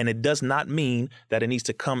 And it does not mean that it needs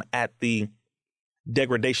to come at the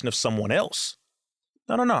degradation of someone else.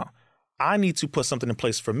 No. I need to put something in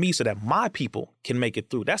place for me so that my people can make it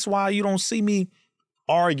through. That's why you don't see me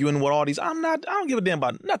arguing with all these. I don't give a damn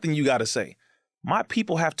about nothing you got to say. My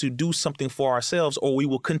people have to do something for ourselves or we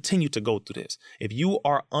will continue to go through this. If you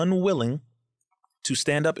are unwilling to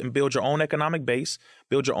stand up and build your own economic base,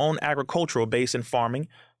 build your own agricultural base in farming,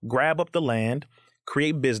 grab up the land,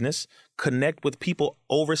 create business, connect with people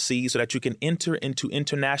overseas so that you can enter into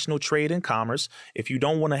international trade and commerce. If you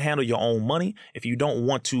don't want to handle your own money, if you don't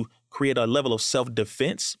want to create a level of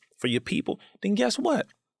self-defense for your people, then guess what?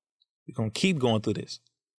 You're going to keep going through this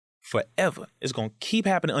forever. It's going to keep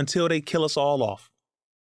happening until they kill us all off.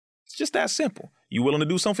 It's just that simple. You willing to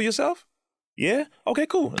do something for yourself? Yeah? Okay,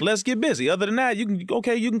 cool. Let's get busy. Other than that, you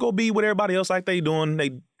can go be with everybody else like they doing.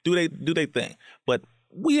 They do their thing. But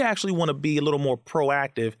we actually want to be a little more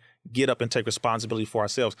proactive, get up and take responsibility for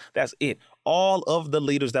ourselves. That's it. All of the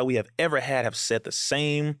leaders that we have ever had have said the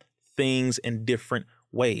same things in different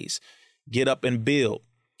ways. Get up and build.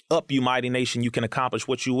 Up, you mighty nation, you can accomplish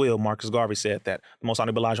what you will. Marcus Garvey said that. The Most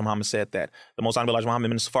Honorable Elijah Muhammad said that. The Most Honorable Elijah Muhammad,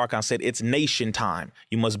 Minister Farrakhan, said it's nation time.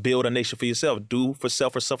 You must build a nation for yourself. Do for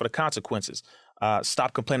self or suffer the consequences.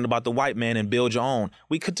 Stop complaining about the white man and build your own.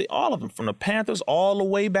 We could take all of them, from the Panthers all the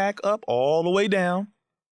way back up, all the way down.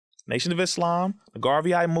 Nation of Islam, the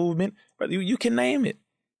Garveyite movement, brother, you can name it.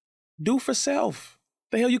 Do for self.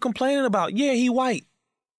 The hell you complaining about? Yeah, he white.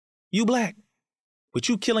 You black. But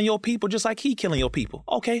you killing your people just like he killing your people.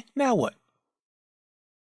 Okay, now what?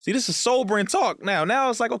 See, this is sobering talk now. Now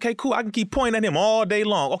it's like, okay, cool. I can keep pointing at him all day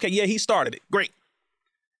long. Okay, yeah, he started it. Great.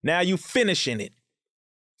 Now you finishing it.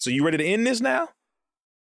 So you ready to end this now?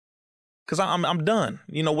 Because I'm done,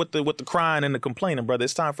 with the crying and the complaining, brother.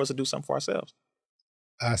 It's time for us to do something for ourselves.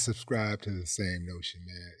 I subscribe to the same notion,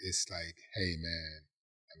 man. It's like, hey, man,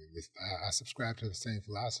 I subscribe to the same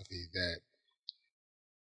philosophy that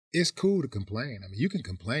it's cool to complain. I mean, you can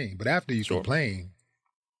complain, but after you complain,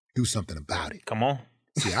 do something about it. Come on.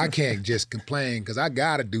 See, I can't just complain because I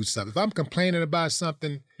got to do something. If I'm complaining about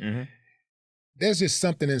something, there's just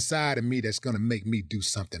something inside of me that's going to make me do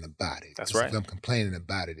something about it. That's right. If I'm complaining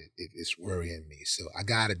about it, it's worrying me. So I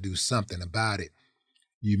got to do something about it.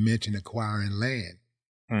 You mentioned acquiring land.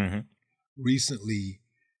 Recently,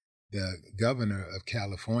 the governor of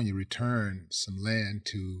California returned some land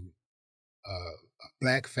to a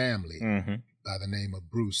black family by the name of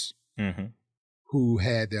Bruce, who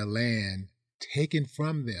had their land taken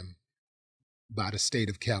from them by the state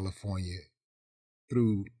of California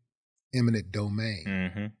through eminent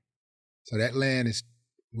domain. So that land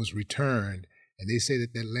was returned, and they say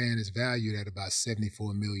that land is valued at about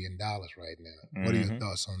 $74 million right now. What are your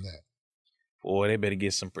thoughts on that? Boy, they better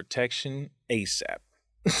get some protection ASAP.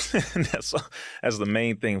 That's the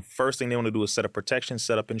main thing. First thing they want to do is set up protection,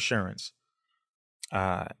 set up insurance.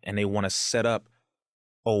 And they want to set up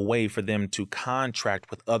a way for them to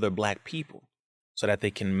contract with other black people so that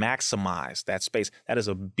they can maximize that space. That is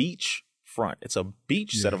a beach front. It's a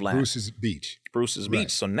beach set of land. Bruce's Beach.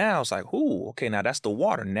 Beach. So now it's like, okay, now that's the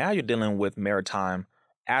water. Now you're dealing with maritime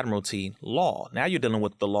admiralty law. Now you're dealing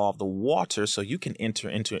with the law of the water, so you can enter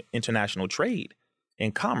into international trade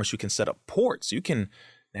and commerce. You can set up ports. You can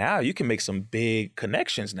make some big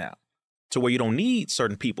connections now to where you don't need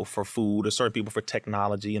certain people for food or certain people for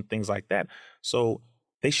technology and things like that. So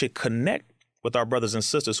they should connect with our brothers and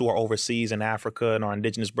sisters who are overseas in Africa and our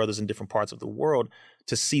indigenous brothers in different parts of the world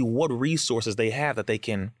to see what resources they have that they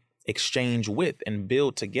can exchange with and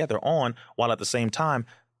build together on, while at the same time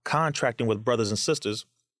contracting with brothers and sisters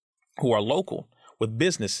who are local with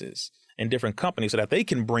businesses and different companies so that they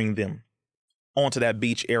can bring them onto that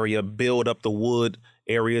beach area, build up the wood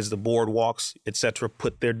areas, the boardwalks, et cetera,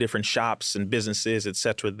 put their different shops and businesses, et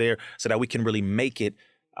cetera, there so that we can really make it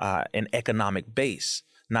an economic base,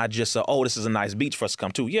 not just, this is a nice beach for us to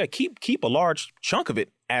come to. Yeah, keep a large chunk of it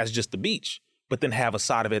as just the beach, but then have a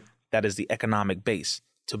side of it that is the economic base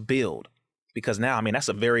to build. Because now, I mean,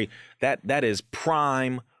 that is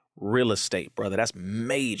prime real estate, brother. That's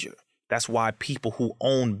major. That's why people who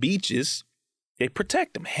own beaches, they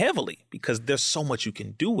protect them heavily because there's so much you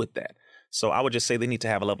can do with that. So I would just say they need to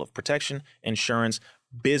have a level of protection, insurance,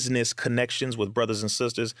 business connections with brothers and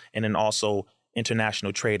sisters, and then also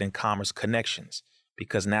international trade and commerce connections,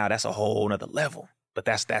 because now that's a whole nother level. But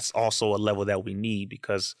that's also a level that we need,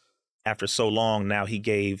 because after so long now he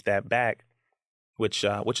gave that back, which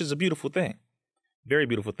is a beautiful thing, very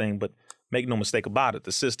beautiful thing. But make no mistake about it,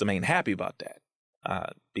 the system ain't happy about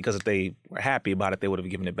that, because if they were happy about it, they would have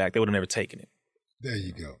given it back. They would have never taken it. There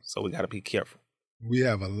you go. So we got to be careful. We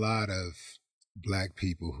have a lot of black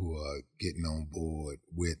people who are getting on board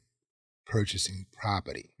with purchasing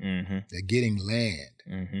property. They're getting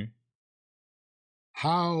land.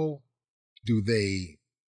 How do they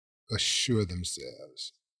assure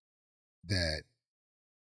themselves that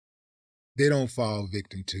they don't fall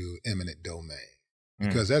victim to eminent domain?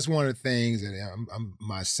 Because that's one of the things that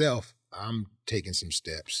I'm taking some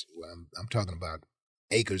steps. I'm talking about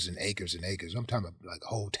acres and acres and acres. I'm talking about like a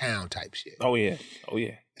whole town type shit. Oh yeah.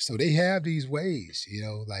 So they have these ways,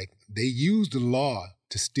 like they use the law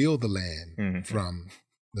to steal the land from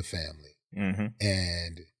the family.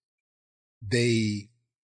 And they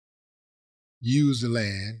use the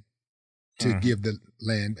land to give the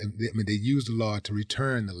land, they use the law to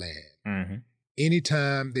return the land.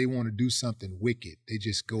 Anytime they want to do something wicked, they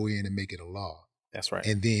just go in and make it a law. That's right.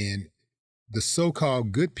 And then the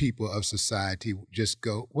so-called good people of society just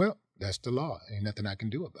go, well, that's the law. Ain't nothing I can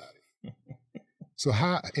do about it. So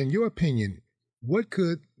how, in your opinion, what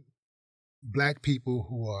could black people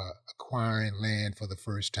who are acquiring land for the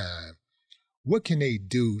first time, what can they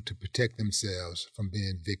do to protect themselves from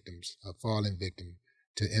being victims or falling victim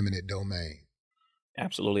to eminent domain?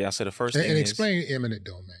 Absolutely. I said the first thing and is... explain eminent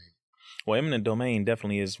domain. Well, eminent domain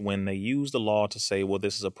definitely is when they use the law to say, well,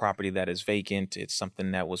 this is a property that is vacant. It's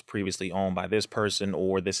something that was previously owned by this person,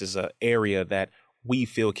 or this is an area that we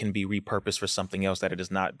feel can be repurposed for something else that it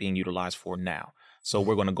is not being utilized for now. So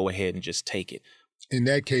we're going to go ahead and just take it. In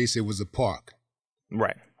that case, it was a park.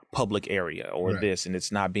 Right. Public area or this, and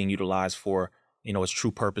it's not being utilized for, its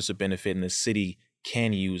true purpose of benefit, and the city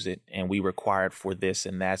can use it, and we require it for this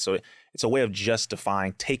and that. So it's a way of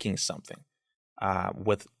justifying taking something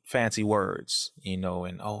with fancy words, and,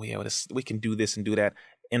 we can do this and do that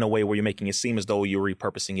in a way where you're making it seem as though you're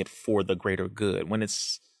repurposing it for the greater good. When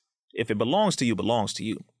if it belongs to you, belongs to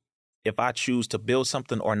you. If I choose to build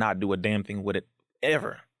something or not do a damn thing with it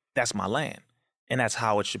ever, that's my land. And that's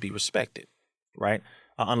how it should be respected, right?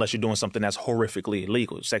 Unless you're doing something that's horrifically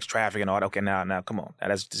illegal, sex trafficking and all that. Okay, now, come on. Now,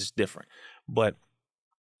 that's just different. But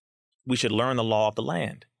we should learn the law of the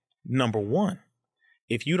land. Number one,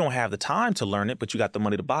 if you don't have the time to learn it, but you got the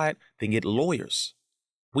money to buy it, then get lawyers.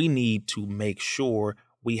 We need to make sure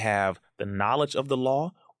we have the knowledge of the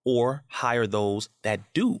law or hire those that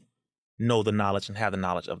do know the knowledge and have the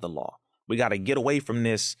knowledge of the law. We got to get away from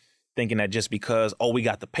this thinking that just because, we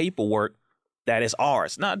got the paperwork, that is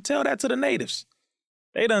ours. Now, tell that to the natives.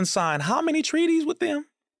 They done signed how many treaties with them?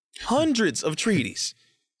 Hundreds of treaties,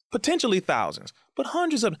 potentially thousands, but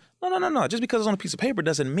hundreds of. No. Just because it's on a piece of paper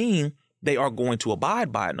doesn't mean they are going to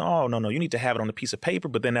abide by it. No. You need to have it on a piece of paper,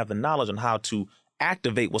 but then have the knowledge on how to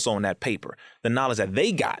activate what's on that paper. The knowledge that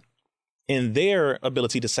they got in their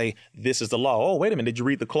ability to say, this is the law. Oh, wait a minute. Did you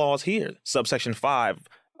read the clause here? Subsection 5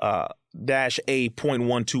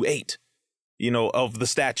 -A.128. Of the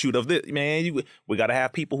statute of this, man, we got to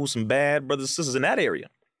have people who some bad brothers and sisters in that area,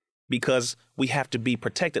 because we have to be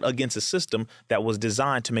protected against a system that was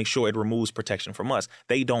designed to make sure it removes protection from us.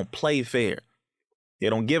 They don't play fair.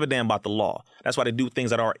 They don't give a damn about the law. That's why they do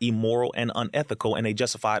things that are immoral and unethical, and they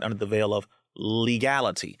justify it under the veil of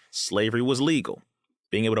legality. Slavery was legal.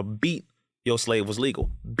 Being able to beat your slave was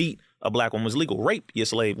legal. Beat a black woman was legal. Rape your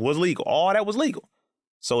slave was legal. All that was legal.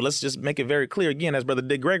 So let's just make it very clear again, as Brother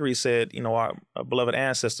Dick Gregory said, our beloved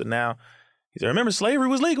ancestor now, he said, remember, slavery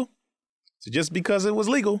was legal. So just because it was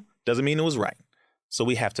legal doesn't mean it was right. So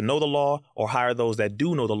we have to know the law or hire those that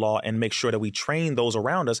do know the law and make sure that we train those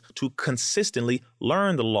around us to consistently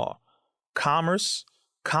learn the law. Commerce,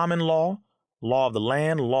 common law, law of the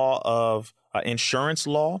land, law of insurance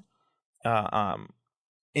law,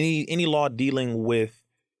 any law dealing with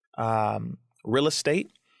real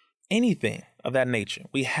estate, anything of that nature.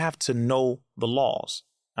 We have to know the laws.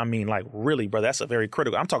 I mean, like, really, brother, that's a very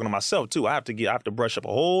critical. I'm talking to myself, too. I have to brush up a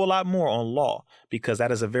whole lot more on law, because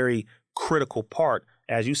that is a very critical part,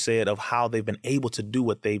 as you said, of how they've been able to do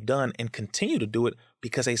what they've done and continue to do it,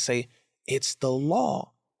 because they say it's the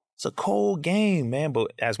law. It's a cold game, man.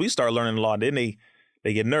 But as we start learning the law, then they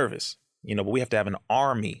get nervous, but we have to have an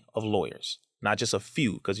army of lawyers, not just a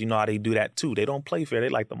few, because you know how they do that, too. They don't play fair. They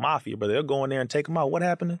like the mafia, brother. They'll go in there and take them out. What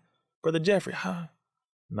happened to Brother Jeffrey?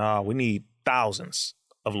 No, we need thousands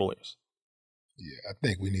of lawyers. Yeah, I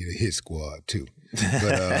think we need a hit squad, too.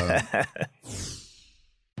 But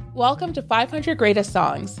Welcome to 500 Greatest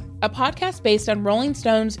Songs, a podcast based on Rolling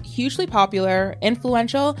Stone's hugely popular,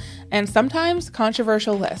 influential, and sometimes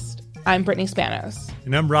controversial list. I'm Brittany Spanos.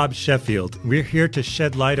 And I'm Rob Sheffield. We're here to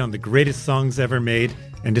shed light on the greatest songs ever made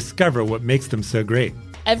and discover what makes them so great.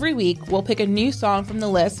 Every week, we'll pick a new song from the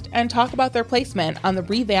list and talk about their placement on the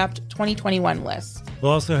revamped 2021 list.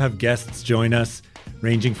 We'll also have guests join us,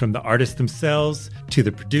 ranging from the artists themselves to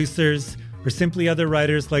the producers, or simply other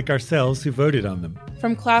writers like ourselves who voted on them.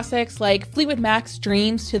 From classics like Fleetwood Mac's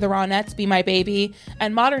Dreams to the Ronettes' Be My Baby,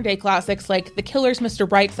 and modern-day classics like The Killer's Mr.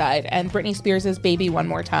 Brightside and Britney Spears' Baby One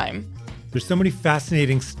More Time. There's so many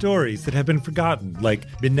fascinating stories that have been forgotten, like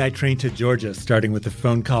Midnight Train to Georgia, starting with a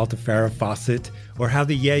phone call to Farrah Fawcett, or how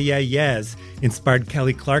the Yeah Yeah Yeahs inspired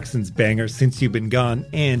Kelly Clarkson's banger Since You've Been Gone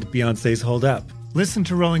and Beyoncé's Hold Up. Listen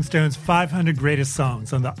to Rolling Stone's 500 Greatest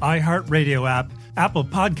Songs on the iHeartRadio app, Apple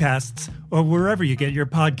Podcasts, or wherever you get your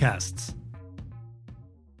podcasts.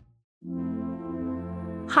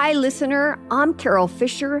 Hi, listener. I'm Carol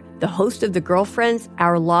Fisher, the host of The Girlfriends,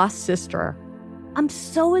 Our Lost Sister. I'm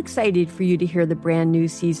so excited for you to hear the brand new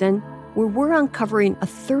season, where we're uncovering a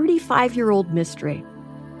 35-year-old mystery.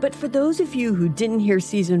 But for those of you who didn't hear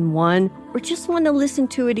season 1 or just want to listen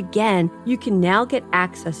to it again, you can now get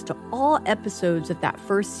access to all episodes of that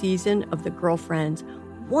first season of The Girlfriends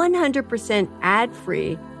 100%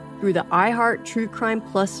 ad-free through the iHeart True Crime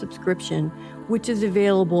Plus subscription, which is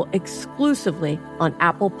available exclusively on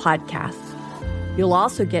Apple Podcasts. You'll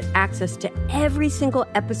also get access to every single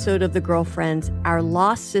episode of The Girlfriends, Our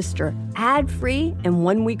Lost Sister, ad-free and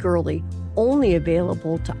 1 week early, only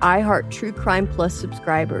available to iHeart True Crime Plus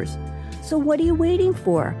subscribers. So what are you waiting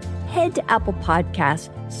for? Head to Apple Podcasts,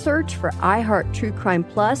 search for iHeart True Crime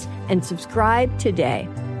Plus, and subscribe today.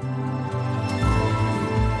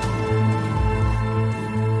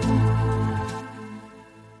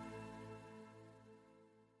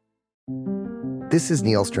 This is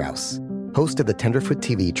Neil Strauss, host of the Tenderfoot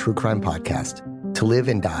TV True Crime Podcast, To Live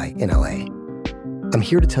and Die in LA. I'm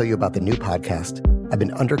here to tell you about the new podcast I've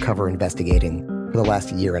been undercover investigating for the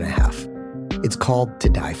last year and a half. It's called To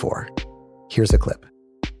Die For. Here's a clip.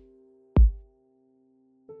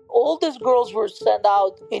 All these girls were sent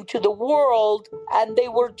out into the world and they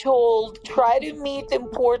were told, try to meet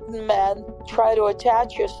important men, try to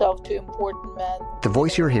attach yourself to important men. The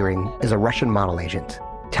voice you're hearing is a Russian model agent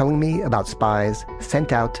telling me about spies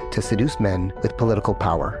sent out to seduce men with political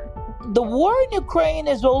power. The war in Ukraine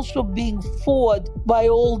is also being fought by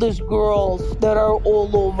all these girls that are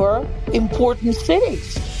all over important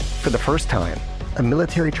cities. For the first time, a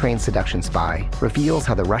military-trained seduction spy reveals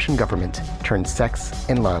how the Russian government turned sex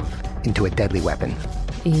and love into a deadly weapon.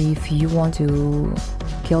 If you want to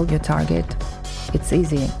kill your target, it's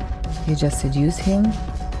easy. You just seduce him,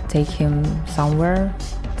 take him somewhere,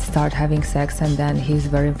 start having sex, and then he's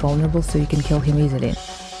very vulnerable, so you can kill him easily.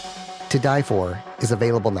 To Die For is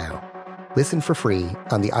available now. Listen for free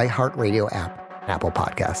on the iHeartRadio app, Apple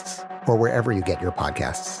Podcasts, or wherever you get your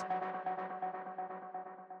podcasts.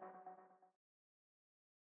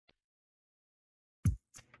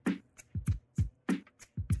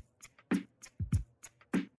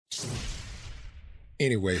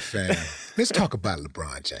 Anyway, fam, let's talk about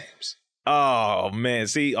LeBron James. Oh, man.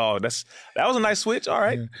 See, that was a nice switch. All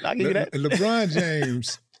right. I'll give you that. LeBron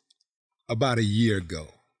James, about a year ago,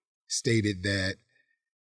 stated that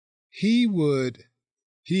he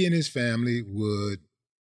and his family would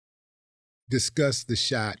discuss the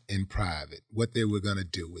shot in private, what they were going to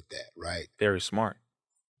do with that, right? Very smart.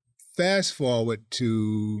 Fast forward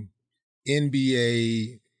to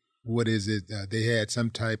NBA, what is it? They had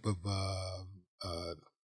some type of,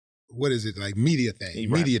 like media thing,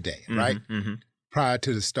 right. Media day, right? Mm-hmm. Prior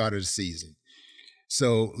to the start of the season.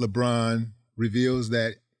 So LeBron reveals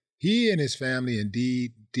that he and his family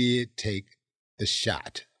indeed did take the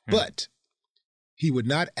shot, but he would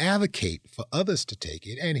not advocate for others to take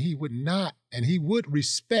it, and he would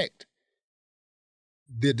respect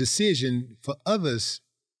the decision for others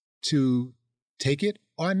to take it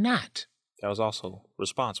or not. That was also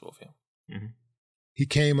responsible of him. Mm-hmm. He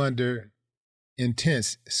came under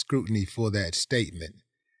intense scrutiny for that statement,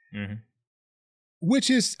 which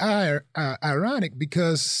is ironic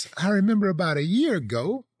because I remember about a year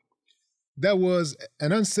ago, there was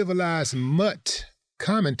an uncivilized mutt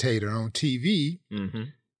commentator on TV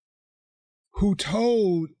who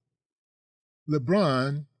told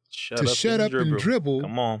LeBron to shut up and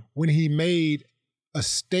dribble when he made a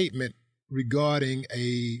statement regarding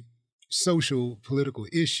a social political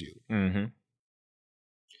issue.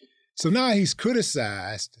 So now he's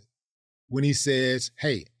criticized when he says,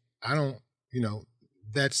 hey,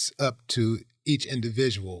 that's up to each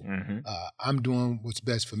individual. I'm doing what's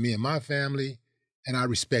best for me and my family, and I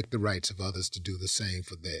respect the rights of others to do the same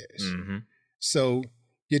for theirs. So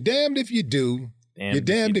you're damned if you do, you're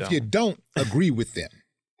damned if you don't agree with them.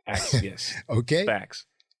 Facts, yes. Okay? Facts.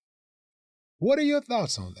 What are your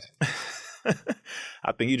thoughts on that?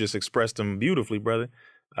 I think you just expressed them beautifully, brother.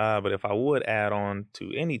 But if I would add on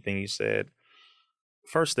to anything you said,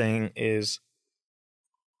 first thing is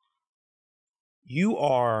you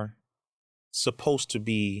are supposed to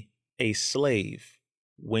be a slave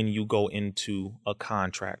when you go into a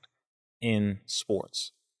contract in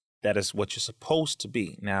sports. That is what you're supposed to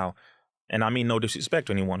be. Now, and I mean no disrespect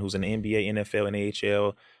to anyone who's in the NBA, NFL,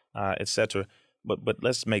 NHL, etc. But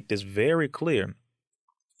let's make this very clear.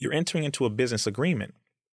 You're entering into a business agreement,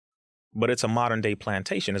 but it's a modern day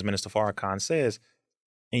plantation, as Minister Farrakhan says.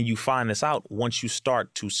 And you find this out once you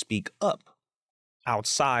start to speak up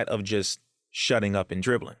outside of just shutting up and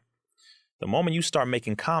dribbling. The moment you start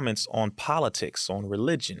making comments on politics, on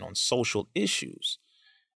religion, on social issues,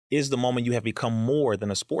 is the moment you have become more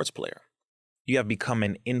than a sports player. You have become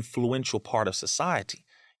an influential part of society.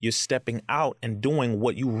 You're stepping out and doing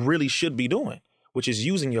what you really should be doing, which is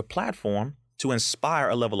using your platform to inspire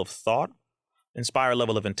a level of thought, inspire a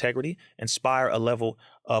level of integrity, inspire a level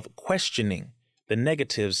of questioning the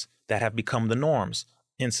negatives that have become the norms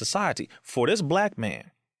in society. For this black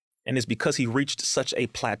man, and it's because he reached such a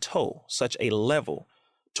plateau, such a level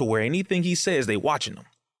to where anything he says, they watching him.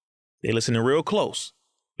 They listening real close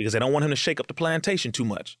because they don't want him to shake up the plantation too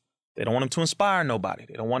much. They don't want him to inspire nobody.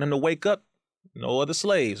 They don't want him to wake up no other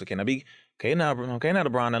slaves. Okay, now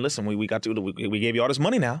LeBron, now listen, we gave you all this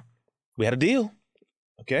money now. We had a deal.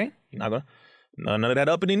 Okay? You're not gonna, none of that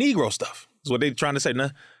uppity Negro stuff. That's what they're trying to say. Nah,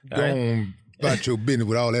 Don't about your business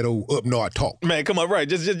with all that old up north talk. Man, come on, right.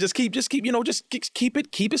 Just keep,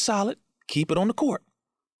 keep it solid. Keep it on the court.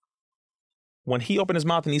 When he opened his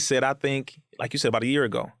mouth and he said, I think, like you said about a year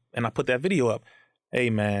ago, and I put that video up, Hey,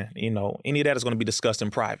 man, you know, any of that is going to be discussed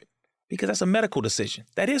in private because that's a medical decision.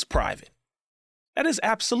 That is private. That is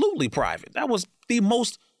absolutely private. That was the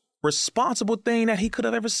most responsible thing that he could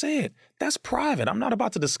have ever said. That's private. I'm not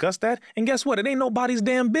about to discuss that. And guess what? It ain't nobody's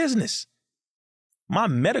damn business. My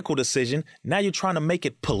medical decision, now you're trying to make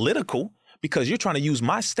it political because you're trying to use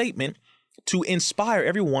my statement to inspire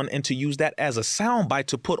everyone and to use that as a soundbite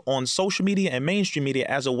to put on social media and mainstream media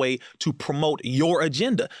as a way to promote your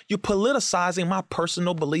agenda. You're politicizing my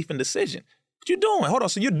personal belief and decision. What you doing? Hold on.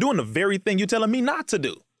 So you're doing the very thing you're telling me not to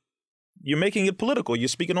do. You're making it political. You're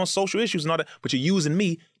speaking on social issues and all that, but you're using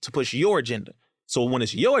me to push your agenda. So when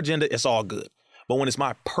it's your agenda, it's all good. But when it's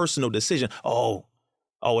my personal decision,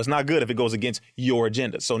 it's not good if it goes against your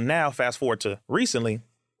agenda. So now fast forward to recently,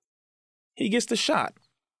 he gets the shot.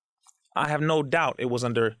 I have no doubt it was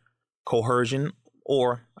under coercion,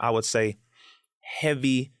 or I would say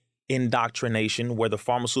heavy indoctrination, where the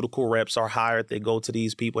pharmaceutical reps are hired. They go to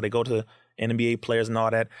these people, they go to NBA players and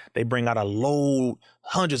all that. They bring out a load,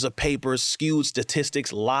 hundreds of papers, skewed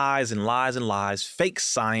statistics, lies and lies and lies, fake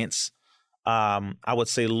science. I would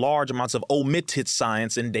say large amounts of omitted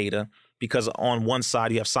science and data, because on one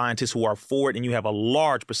side you have scientists who are for it and you have a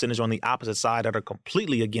large percentage on the opposite side that are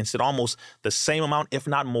completely against it, almost the same amount, if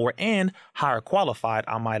not more, and higher qualified,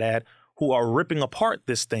 I might add, who are ripping apart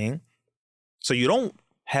this thing. So you don't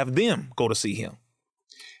have them go to see him.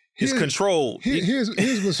 It's controlled. Here's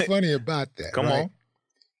what's funny about that. Come on.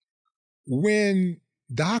 When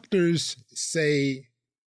doctors say,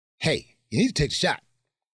 hey, you need to take the shot,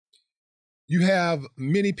 you have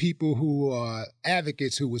many people who are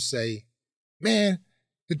advocates who would say, man,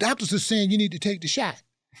 the doctors are saying you need to take the shot.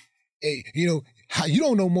 Hey, you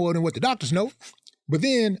don't know more than what the doctors know. But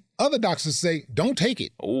then other doctors say, don't take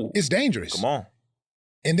it. Ooh, it's dangerous. Come on.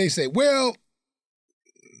 And they say, well,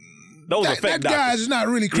 that guy is not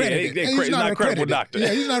really credited. Yeah, he's not a credible doctor.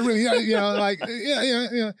 Yeah, he's not really,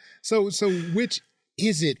 yeah. So which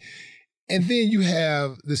is it? And then you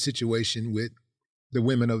have the situation with the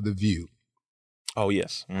women of The View. Oh,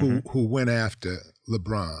 yes. Mm-hmm. Who went after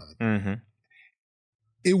LeBron. Mm-hmm.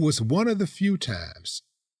 It was one of the few times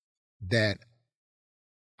that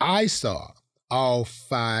I saw all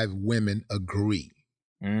 5 women agree.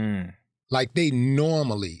 Like they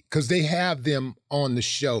normally, because they have them on the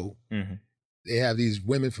show, they have these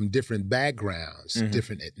women from different backgrounds,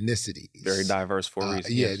 different ethnicities. Very diverse for a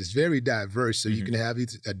reason. Yeah, it's very diverse. So you can have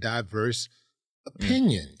a diverse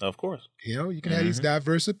opinion. Of course. You can have these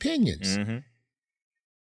diverse opinions.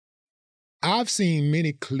 I've seen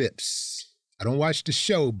many clips. I don't watch the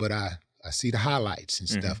show, but I see the highlights and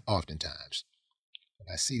stuff oftentimes.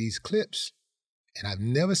 But I see these clips, and I've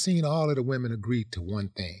never seen all of the women agree to one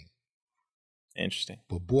thing. Interesting.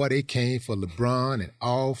 But boy, they came for LeBron, and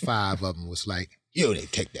all 5 of them was like, you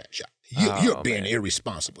didn't take that shot. You're being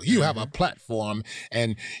irresponsible. You have a platform,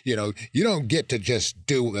 and you don't get to just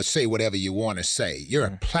do or say whatever you want to say. You're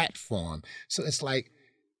a platform. So it's like,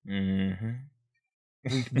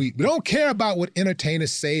 we don't care about what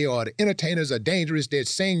entertainers say, or the entertainers are dangerous. They're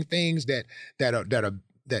saying things that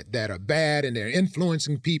are bad, and they're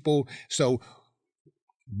influencing people. So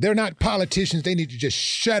they're not politicians. They need to just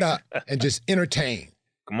shut up and just entertain.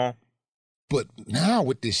 Come on. But now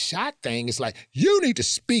with this shot thing, it's like, you need to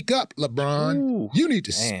speak up, LeBron. Ooh, you need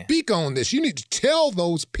to speak on this. You need to tell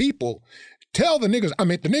those people, tell the Negroes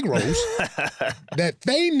that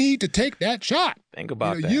they need to take that shot. Think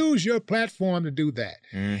about that. Use your platform to do that.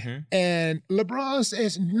 And LeBron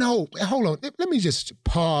says, no, hold on. Let me just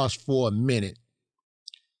pause for a minute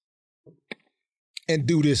and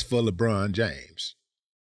do this for LeBron James.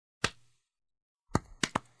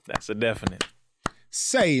 That's a definite.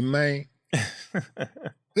 Say, man,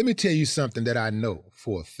 let me tell you something that I know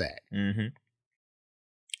for a fact.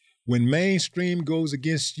 When mainstream goes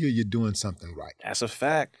against you, you're doing something right. That's a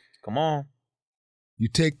fact. Come on. You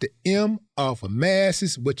take the M off of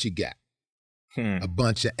masses, what you got? A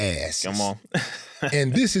bunch of asses. Come on.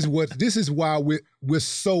 And this is why we're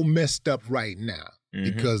so messed up right now,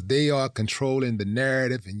 because they are controlling the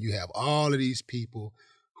narrative, and you have all of these people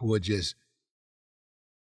who are just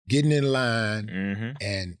getting in line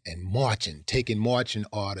and marching, taking marching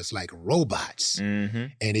orders like robots.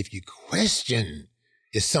 And if you question,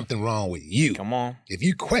 there's something wrong with you. Come on. If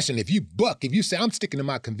you question, if you buck, if you say, I'm sticking to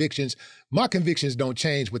my convictions don't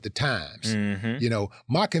change with the times.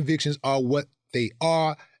 My convictions are what they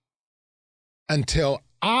are until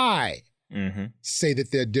I say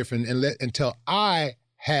that they're different, until I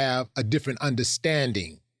have a different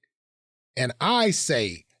understanding. And I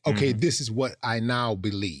say, okay, this is what I now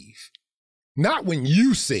believe. Not when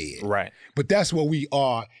you say it. Right. But that's where we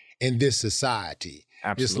are in this society.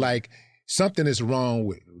 Absolutely. It's like something is wrong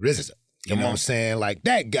with RZA. You know what I'm saying? Like,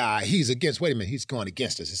 that guy, he's against, wait a minute, he's going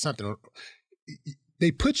against us. It's something,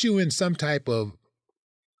 they put you in some type of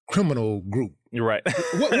criminal group. You're right.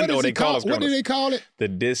 What do they call it? The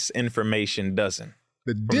disinformation dozen.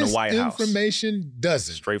 The disinformation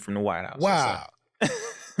dozen. Straight from the White House. Wow.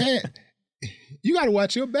 Man, you got to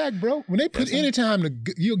watch your back, bro. When they put anytime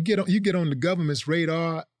you get on the government's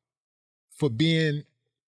radar for being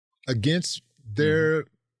against their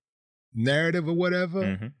narrative or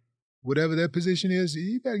whatever, whatever their position is,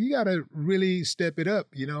 you got to really step it up,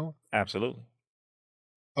 you know? Absolutely.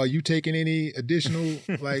 Are you taking any additional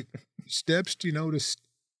like steps, you know, to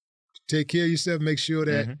take care of yourself, make sure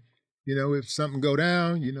that, you know, if something go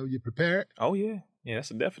down, you know, you're prepared? Oh, yeah. Yeah,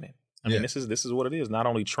 that's a definite. I mean, this is what it is. Not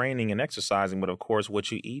only training and exercising, but of course,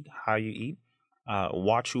 what you eat, how you eat,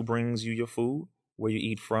 watch who brings you your food, where you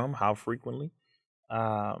eat from, how frequently,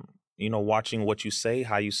 you know, watching what you say,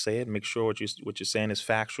 how you say it, make sure what you're saying is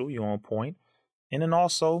factual, you're on point. And then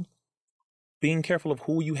also being careful of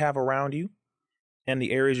who you have around you and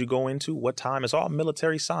the areas you go into, what time. It's all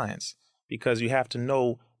military science because you have to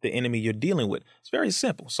know the enemy you're dealing with. It's very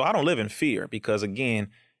simple. So I don't live in fear because, again,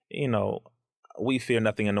 you know, we fear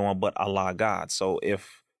nothing and no one but Allah God. So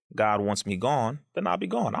if God wants me gone, then I'll be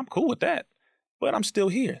gone. I'm cool with that. But I'm still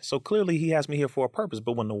here. So clearly he has me here for a purpose.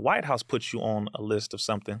 But when the White House puts you on a list of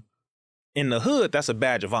something, in the hood, that's a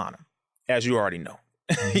badge of honor, as you already know.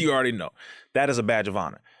 You already know. That is a badge of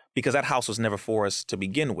honor because that house was never for us to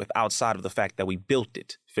begin with, outside of the fact that we built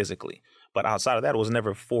it physically. But outside of that, it was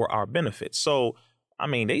never for our benefit. So, I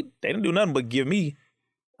mean, they didn't do nothing but give me,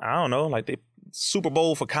 I don't know, like the Super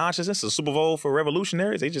Bowl for consciousness, a Super Bowl for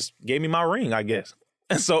revolutionaries. They just gave me my ring, I guess.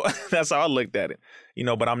 And so that's how I looked at it. You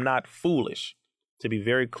know, but I'm not foolish, to be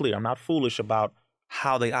very clear. I'm not foolish about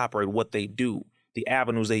how they operate, what they do, the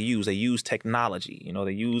avenues they use. They use technology, you know,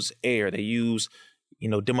 they use air, they use, you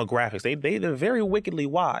know, demographics. They're very wickedly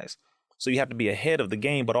wise. So you have to be ahead of the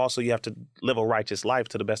game, but also you have to live a righteous life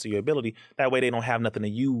to the best of your ability. That way they don't have nothing to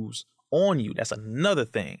use on you. That's another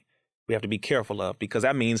thing we have to be careful of, because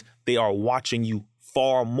that means they are watching you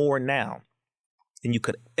far more now than you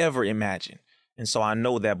could ever imagine. And so I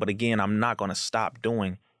know that, but again, I'm not going to stop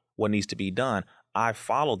doing what needs to be done. I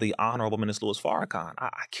follow the Honorable Minister Louis Farrakhan.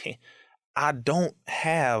 I don't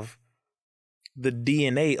have the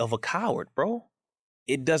DNA of a coward, bro.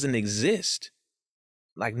 It doesn't exist,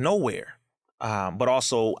 like nowhere. But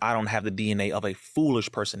also, I don't have the DNA of a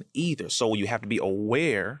foolish person either. So you have to be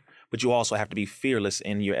aware, but you also have to be fearless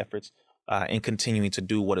in your efforts in continuing to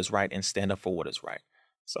do what is right and stand up for what is right.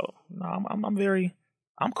 So no,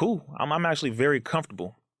 I'm cool. I'm actually very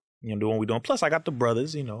comfortable, you know, doing what we're doing. Plus, I got the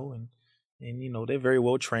brothers, you know, and you know, they're very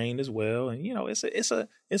well trained as well. And you know, it's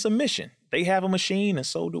a mission. They have a machine, and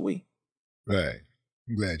so do we. Right.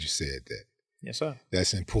 I'm glad you said that. Yes, sir.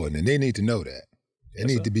 That's important, and they need to know that. There Yes,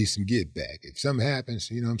 need sir. to be some get back. If something happens,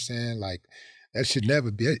 you know what I'm saying? Like, that should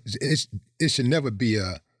never be. It should never be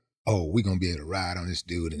a, oh, we're gonna be able to ride on this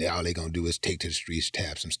dude, and all they're gonna do is take to the streets,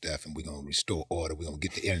 tap some stuff, and we're gonna restore order. We're gonna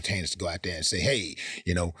get the entertainers to go out there and say, hey,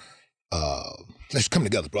 you know, let's come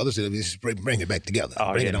together, brothers. Let's bring it back together.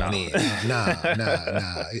 Bring it on in.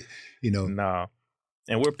 Nah. You know, No.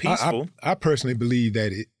 And we're peaceful. I personally believe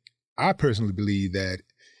that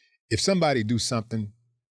if somebody do something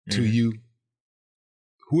to you,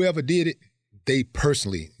 whoever did it, they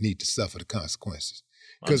personally need to suffer the consequences.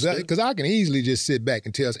 Because I can easily just sit back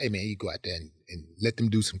and tell, hey man, you go out there and let them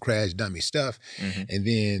do some crash dummy stuff, and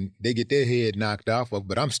then they get their head knocked off of.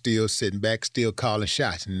 But I'm still sitting back, still calling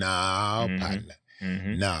shots. Nah, partner.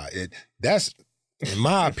 Nah, that's, in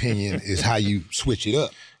my opinion, is how you switch it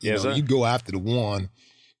up. You know, you go after the one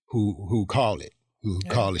who call it, who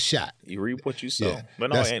call the shot. You reap what you sow. Yeah,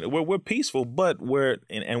 but no, and we're peaceful, but we're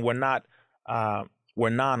not we're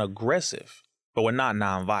non-aggressive, but we're not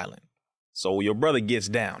non-violent. So your brother gets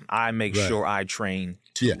down, I make sure I train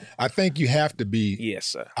too. Yeah, I think you have to be. Yes,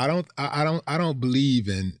 sir. I don't believe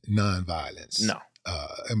in nonviolence. No.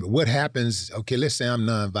 I mean, what happens? Okay, let's say I'm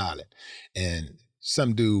nonviolent, and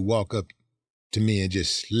some dude walk up to me and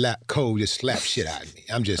just slap shit out of me.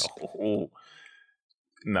 I'm just.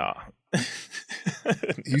 No.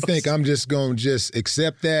 You think I'm just gonna just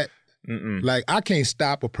accept that? Like, I can't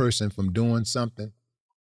stop a person from doing something.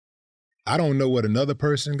 I don't know what another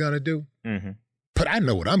person gonna do, but I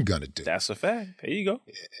know what I'm gonna do. That's a fact. There you go.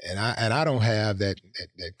 And I don't have that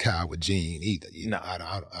coward gene either. You know, I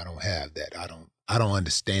don't have that. I don't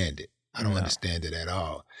understand it. I don't understand it at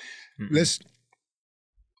all.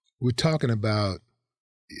 We're talking about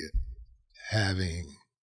having,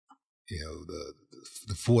 you know,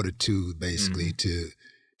 the fortitude basically to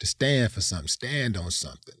stand for something, stand on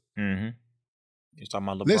something. Mm-hmm. You're talking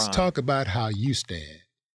about LeBron. Let's talk about how you stand.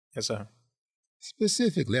 Yes, sir.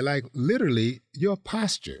 Specifically, like literally your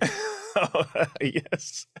posture.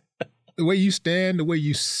 Yes. The way you stand, the way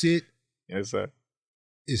you sit. Yes, sir.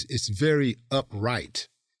 It's very upright.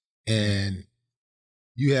 And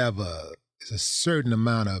you have a certain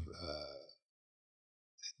amount of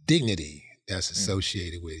dignity that's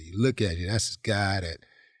associated with it. You look at it, that's a guy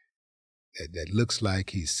that looks like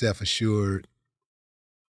he's self-assured,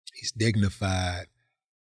 he's dignified.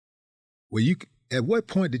 At what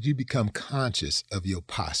point did you become conscious of your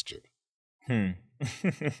posture?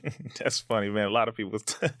 That's funny, man. A lot of people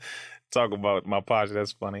talk about my posture.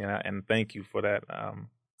 That's funny, and thank you for that.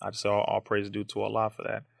 I just say all praise due to Allah for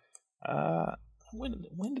that.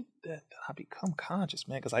 When did I become conscious,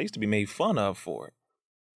 man? Because I used to be made fun of for it.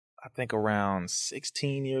 I think around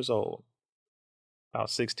 16 years old, about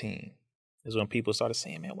 16, is when people started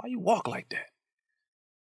saying, man, why you walk like that?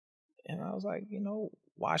 And I was like,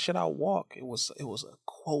 why should I walk? It was a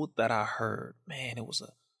quote that I heard. Man, it was a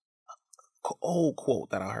old quote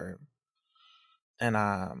that I heard. And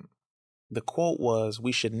the quote was,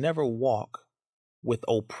 we should never walk with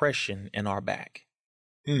oppression in our back.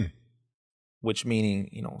 Which meaning,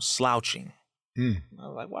 slouching. I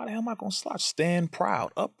was like, why the hell am I going to slouch? Stand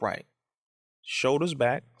proud, upright, shoulders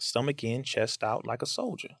back, stomach in, chest out like a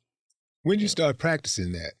soldier. When did you start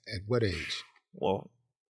practicing that? At what age? Well,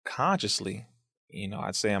 consciously,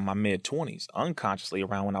 I'd say in my mid-20s, unconsciously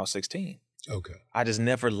around when I was 16. Okay. I just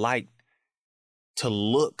never liked to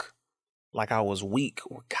look like I was weak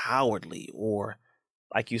or cowardly or,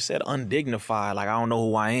 like you said, undignified, like I don't know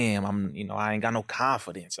who I am. I ain't got no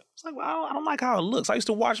confidence. It's like, well, I don't like how it looks. I used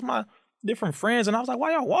to watch my different friends and I was like,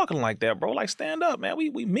 why y'all walking like that, bro? Like, stand up, man.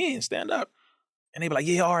 We men, stand up. And they be like,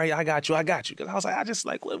 yeah, all right, I got you. Because I was like, I just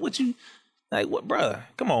like, what you, like, what, brother?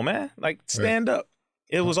 Come on, man. Like, stand up.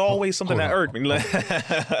 It was always something that irked me.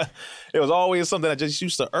 It was always something that just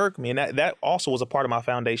used to irk me. And that also was a part of my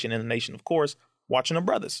foundation in the nation, of course, watching the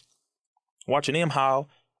brothers, watching them how,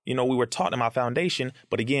 we were taught in my foundation.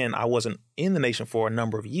 But again, I wasn't in the nation for a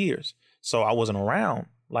number of years. So I wasn't around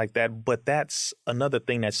like that. But that's another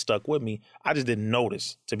thing that stuck with me. I just didn't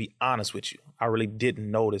notice, to be honest with you. I really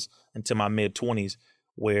didn't notice until my mid-20s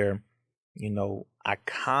where, I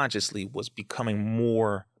consciously was becoming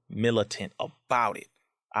more militant about it.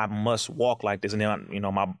 I must walk like this. And then,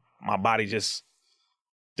 my body just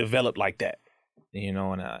developed like that,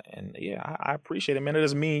 and yeah, I appreciate it, man. It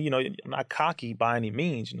doesn't mean, I'm not cocky by any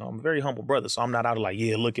means. I'm a very humble brother. So I'm not out of like,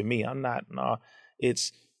 yeah, look at me. I'm not. No,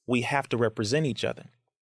 we have to represent each other.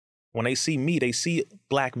 When they see me, they see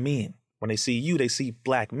black men. When they see you, they see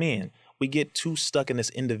black men. We get too stuck in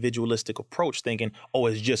this individualistic approach thinking, oh,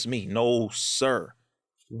 it's just me. No, sir.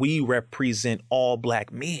 We represent all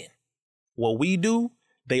black men. What we do,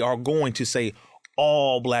 they are going to say,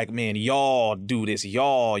 all black men, y'all do this,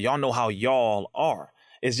 y'all know how y'all are.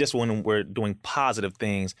 It's just when we're doing positive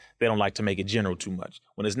things, they don't like to make it general too much.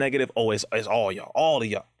 When it's negative, oh, it's all y'all, all of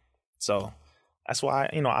y'all. So that's why,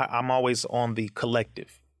 I'm always on the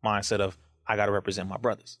collective mindset of I got to represent my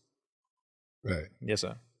brothers. Right. Yes,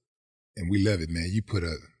 sir. And we love it, man. You put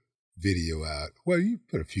a video out. Well, you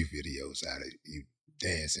put a few videos out of you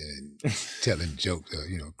dancing and telling jokes,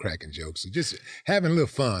 cracking jokes. So just having a little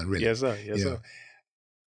fun, really. Yes, sir. Yes, sir.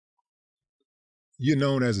 You're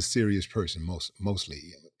known as a serious person. Mostly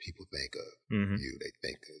people think of you. They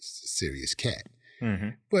think it's a serious cat. Mm-hmm.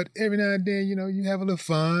 But every now and then, you have a little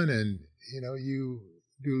fun and, you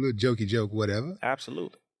do a little jokey joke, whatever.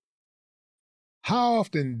 Absolutely. How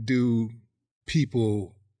often do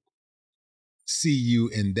people see you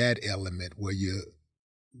in that element where you're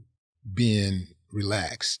being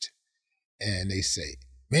relaxed and they say,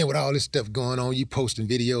 man, with all this stuff going on, you posting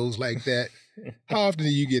videos like that? How often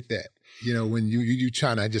do you get that? When you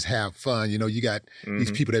trying to just have fun, you got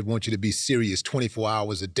these people that want you to be serious 24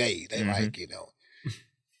 hours a day. They like,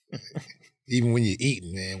 even when you're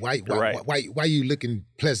eating, man, why you looking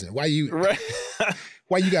pleasant? Why you got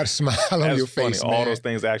a smile on your face, man? All those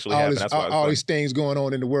things actually happen. That's all these things going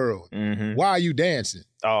on in the world. Mm-hmm. Why are you dancing?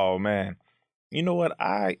 Oh, man. You know what?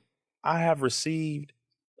 I have received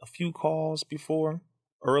a few calls before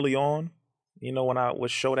early on, when I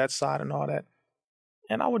would show that side and all that.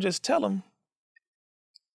 And I would just tell them,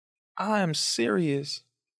 I am serious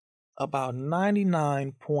about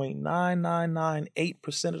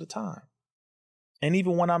 99.9998% of the time. And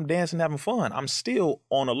even when I'm dancing, having fun, I'm still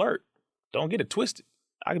on alert. Don't get it twisted.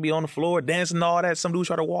 I could be on the floor dancing and all that. Some dude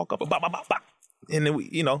try to walk up, and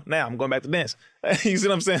then now I'm going back to dance. You see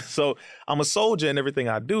what I'm saying? So I'm a soldier in everything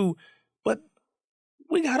I do, but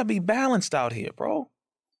we got to be balanced out here, bro.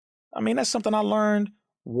 I mean, that's something I learned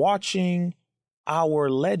watching our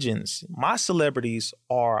legends. My celebrities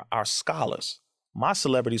are our scholars. My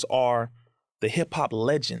celebrities are the hip hop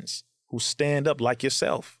legends who stand up like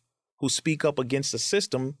yourself, who speak up against the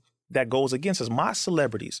system that goes against us. My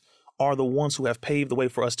celebrities are the ones who have paved the way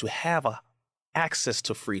for us to have access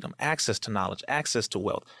to freedom, access to knowledge, access to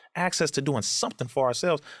wealth, access to doing something for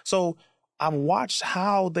ourselves. So I've watched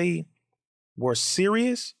how they were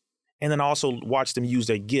serious and then also watched them use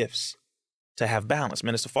their gifts to have balance.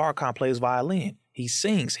 Minister Farrakhan plays violin. He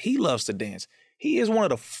sings. He loves to dance. He is one of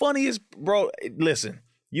the funniest, bro. Listen,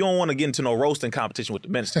 you don't want to get into no roasting competition with the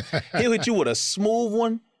minister. He'll hit you with a smooth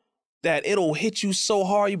one that it'll hit you so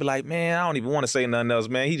hard. You be like, man, I don't even want to say nothing else,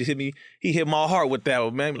 man. He just hit me. He hit my heart with that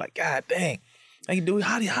one, man. Be like, God dang. Hey, dude,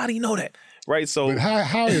 how do you know that? Right. So but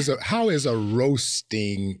how is a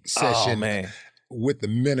roasting session with the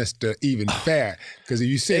minister even fair? Because if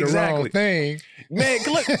you say the wrong thing, man,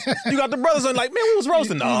 look, you got the brothers on like, man, we was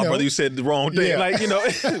roasting. No, brother, you said the wrong thing. Yeah. Like,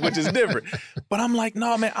 which is different. But I'm like,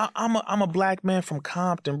 no, man, I'm a black man from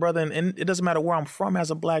Compton, brother, and it doesn't matter where I'm from as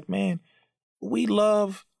a black man. We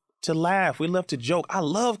love to laugh. We love to joke. I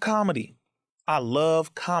love comedy. I was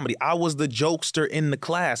the jokester in the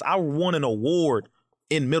class. I won an award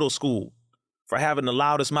in middle school for having the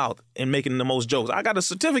loudest mouth and making the most jokes. I got a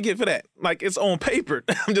certificate for that. Like, it's on paper.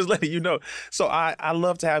 I'm just letting you know. So I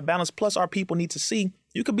love to have balance. Plus, our people need to see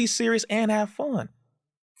you can be serious and have fun.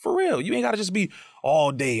 For real. You ain't got to just be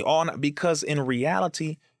all day, all night. Because in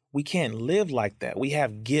reality, we can't live like that. We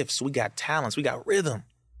have gifts. We got talents. We got rhythm.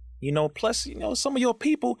 Plus, some of your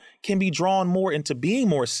people can be drawn more into being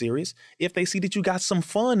more serious if they see that you got some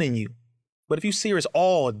fun in you. But if you serious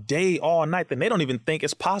all day, all night, then they don't even think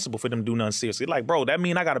it's possible for them to do nothing seriously. Like, bro, that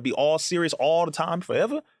mean I got to be all serious all the time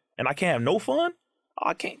forever and I can't have no fun? Oh,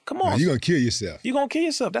 I can't. Come on. You're going to kill yourself. You're going to kill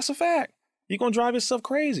yourself. That's a fact. You're going to drive yourself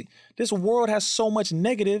crazy. This world has so much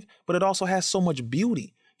negative, but it also has so much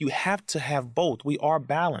beauty. You have to have both. We are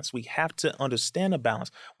balanced. We have to understand the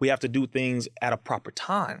balance. We have to do things at a proper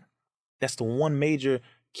time. That's the one major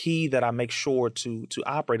key that I make sure to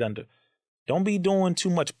operate under. Don't be doing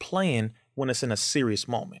too much playing when it's in a serious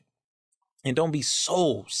moment. And don't be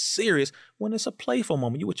so serious when it's a playful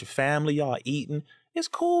moment. You with your family, y'all eating. It's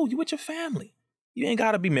cool. You with your family. You ain't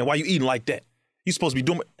got to be, man, why you eating like that? You supposed to be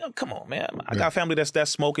doing it. Oh, come on, man. I got family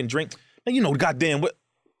that's smoke and drink. Man, goddamn what?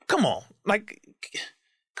 Come on. Like,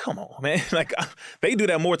 come on, man. Like, they do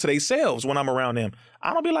that more to themselves when I'm around them.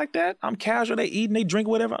 I don't be like that. I'm casual. They eat and they drink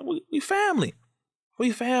whatever. We family. We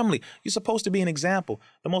family. You're supposed to be an example.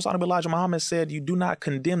 The Most Honorable Elijah Muhammad said, you do not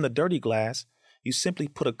condemn the dirty glass. You simply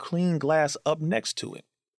put a clean glass up next to it.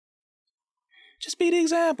 Just be the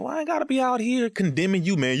example. I ain't got to be out here condemning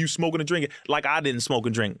you, man. You smoking and drinking. Like I didn't smoke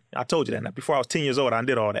and drink. I told you that. Now, before I was 10 years old, I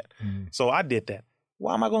did all that. So I did that.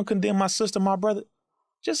 Why am I going to condemn my sister, my brother?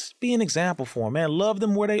 Just be an example for them, man. Love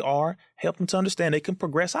them where they are. Help them to understand they can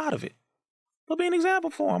progress out of it. But be an example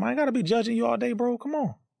for them. I ain't got to be judging you all day, bro. Come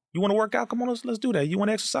on. You want to work out? Come on, let's do that. You want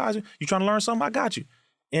to exercise? You trying to learn something? I got you.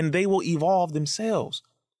 And they will evolve themselves.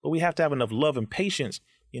 But we have to have enough love and patience,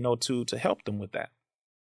 to help them with that.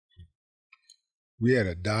 We had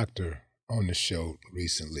a doctor on the show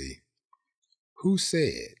recently who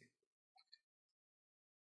said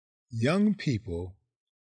young people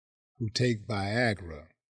who take Viagra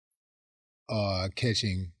are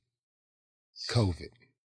catching COVID.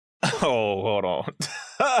 Oh, hold on.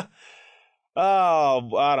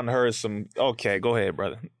 Oh, I done heard some. Okay, go ahead,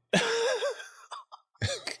 brother.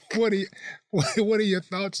 What are your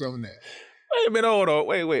thoughts on that? Wait a minute, hold on.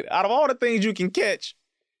 Wait. Out of all the things you can catch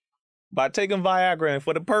by taking Viagra and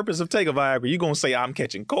for the purpose of taking Viagra, you going to say I'm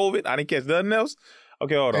catching COVID? I didn't catch nothing else?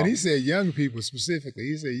 Okay, hold on. And he said young people specifically.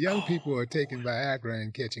 He said young people are taking Viagra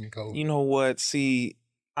and catching COVID. You know what? See,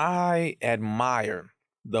 I admire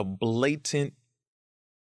the blatant,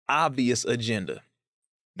 obvious agenda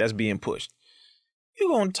that's being pushed. You're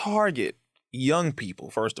going to target young people,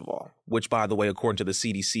 first of all, which, by the way, according to the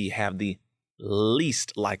CDC, have the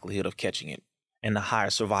least likelihood of catching it and the higher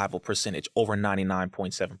survival percentage, over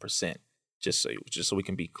 99.7%, just so we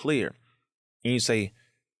can be clear. And you say,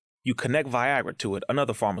 you connect Viagra to it,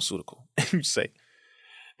 another pharmaceutical, and you say,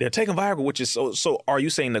 they're taking Viagra, which is so are you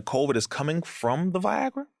saying the COVID is coming from the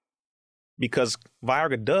Viagra? Because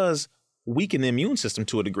Viagra does weaken the immune system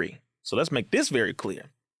to a degree. So let's make this very clear.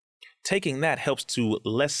 Taking that helps to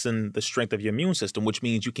lessen the strength of your immune system, which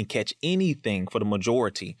means you can catch anything for the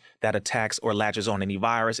majority that attacks or latches on any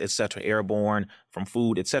virus, et cetera, airborne, from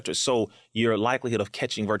food, et cetera. So your likelihood of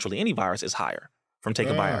catching virtually any virus is higher. from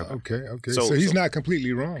taking Viagra. Okay. So he's not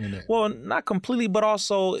completely wrong in that. Well, not completely, but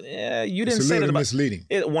also you didn't It's a say that little about misleading.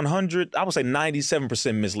 100. I would say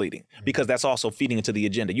 97% misleading because that's also feeding into the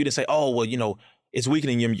agenda. You didn't say, oh, well, it's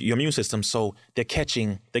weakening your immune system, so they're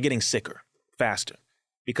getting sicker faster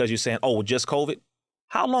because you're saying, oh, well, just COVID.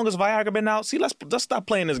 How long has Viagra been out? See, let's stop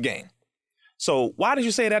playing this game. So why did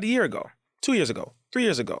you say that a year ago, 2 years ago, 3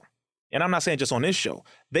 years ago? And I'm not saying just on this show.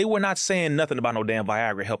 They were not saying nothing about no damn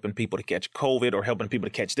Viagra helping people to catch COVID or helping people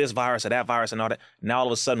to catch this virus or that virus and all that. Now all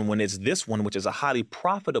of a sudden, when it's this one, which is a highly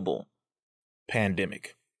profitable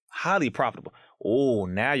pandemic, highly profitable. Oh,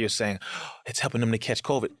 now you're saying it's helping them to catch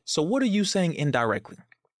COVID. So what are you saying indirectly?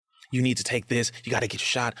 You need to take this. You got to get your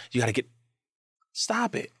shot. You got to get.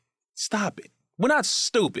 Stop it. We're not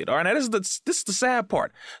stupid. All right. Now this is the sad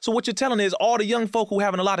part. So what you're telling is all the young folk who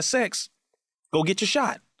having a lot of sex, go get your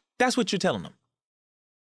shot. That's what you're telling them.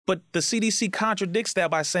 But the CDC contradicts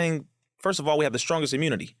that by saying, first of all, we have the strongest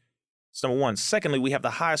immunity. That's number one. Secondly, we have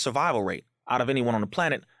the highest survival rate out of anyone on the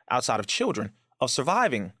planet outside of children of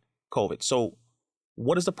surviving COVID. So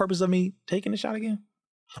what is the purpose of me taking the shot again?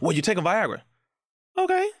 Well, you're taking Viagra.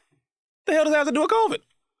 Okay. The hell does that have to do with COVID?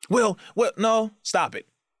 Well, no, stop it.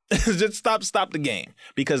 Just stop the game.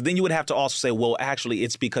 Because then you would have to also say, well, actually,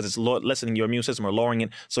 it's because it's lessening your immune system or lowering it.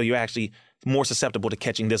 So you're actually more susceptible to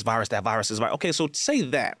catching this virus, that virus, this virus. Okay, so say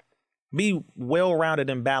that. Be well-rounded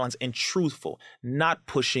and balanced and truthful, not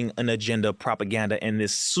pushing an agenda, propaganda, and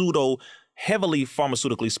this pseudo, heavily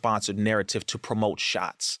pharmaceutically sponsored narrative to promote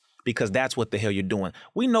shots. Because that's what the hell you're doing.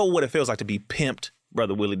 We know what it feels like to be pimped,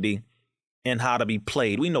 Brother Willie D, and how to be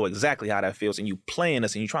played. We know exactly how that feels. And you playing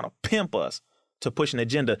us and you're trying to pimp us to push an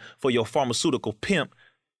agenda for your pharmaceutical pimp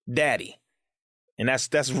daddy. And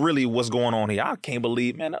that's really what's going on here. I can't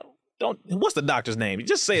believe, man. What's the doctor's name? You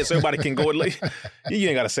just say it so everybody can go. You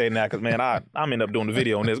ain't got to say it now because, man, I'm end up doing the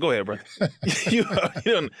video on this. Go ahead, bro. you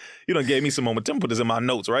done gave me some moment. Let me put this in my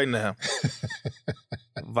notes right now.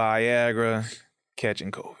 Viagra catching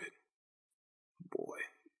COVID. Boy.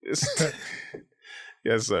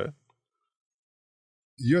 Yes, sir.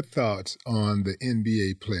 Your thoughts on the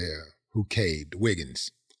NBA player who caved,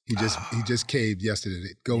 Wiggins? He just caved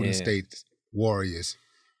yesterday. Golden State Warriors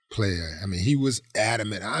player. I mean, he was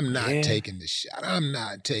adamant. I'm not taking the shot. I'm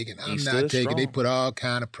not taking. They put all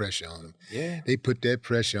kind of pressure on him. Yeah. They put that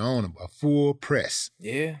pressure on him, a full press.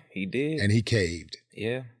 Yeah, he did. And he caved.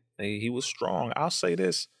 Yeah, he was strong. I'll say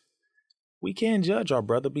this. We can't judge our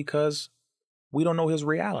brother because we don't know his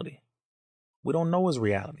reality. We don't know his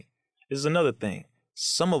reality. This is another thing.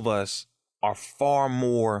 Some of us are far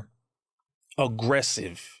more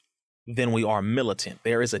aggressive than we are militant.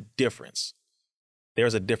 There is a difference.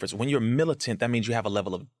 There's a difference. When you're militant, that means you have a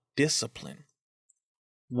level of discipline,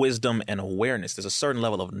 wisdom, and awareness. There's a certain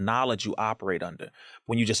level of knowledge you operate under.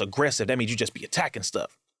 When you're just aggressive, that means you just be attacking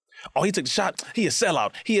stuff. Oh, he took the shot. He a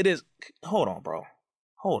sellout. He it is. Hold on, bro.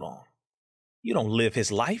 Hold on. You don't live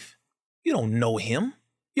his life. You don't know him.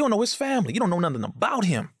 You don't know his family. You don't know nothing about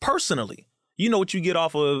him personally. You know what you get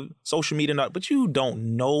off of social media, but you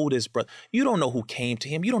don't know this, brother. You don't know who came to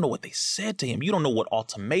him. You don't know what they said to him. You don't know what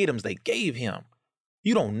ultimatums they gave him.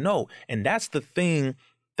 You don't know. And that's the thing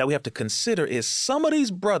that we have to consider is some of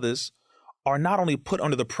these brothers are not only put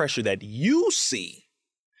under the pressure that you see,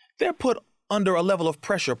 they're put under a level of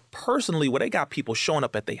pressure personally where they got people showing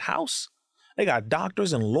up at their house. They got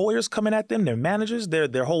doctors and lawyers coming at them, their managers,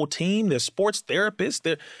 their whole team, their sports therapists,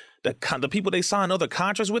 the people they sign other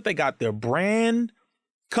contracts with. They got their brand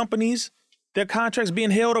companies, their contracts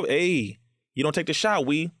being held up. Hey, you don't take the shot,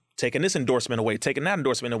 we taking this endorsement away, taking that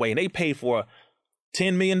endorsement away. And they pay for a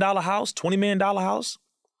 $10 million house, $20 million house.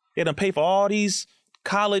 They done pay for all these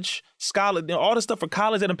college, scholar, all this stuff for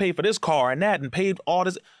college. They done pay for this car and that and paid all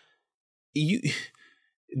this.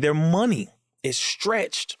 Their money is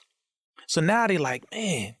stretched. So now they like,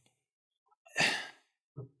 man,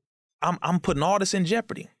 I'm putting all this in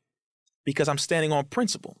jeopardy because I'm standing on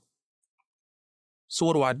principle. So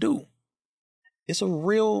what do? It's a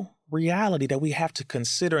real reality that we have to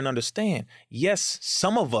consider and understand. Yes,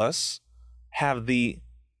 some of us have the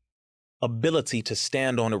ability to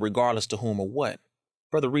stand on it regardless to whom or what.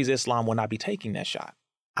 Brother Reza Islam will not be taking that shot.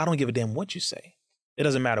 I don't give a damn what you say. It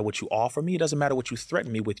doesn't matter what you offer me. It doesn't matter what you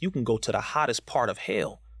threaten me with. You can go to the hottest part of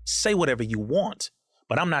hell. Say whatever you want,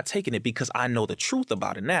 but I'm not taking it because I know the truth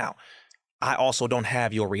about it. Now, I also don't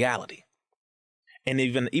have your reality. And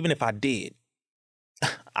even if I did,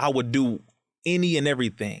 I would do any and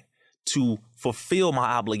everything to fulfill my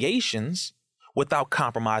obligations without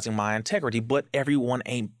compromising my integrity. But everyone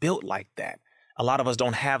ain't built like that. A lot of us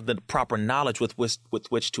don't have the proper knowledge with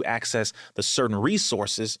which to access the certain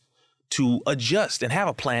resources to adjust and have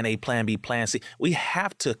a plan A, plan B, plan C. We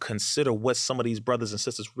have to consider what some of these brothers and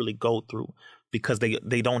sisters really go through because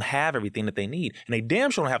they don't have everything that they need. And they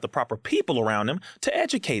damn sure don't have the proper people around them to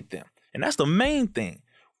educate them. And that's the main thing.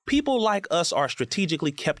 People like us are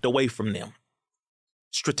strategically kept away from them.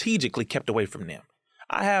 Strategically kept away from them.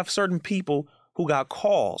 I have certain people who got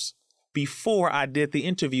calls before I did the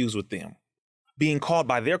interviews with them, being called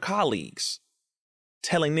by their colleagues,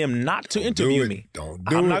 telling them not to interview me. Don't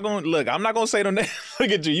do it. I'm not going to say them.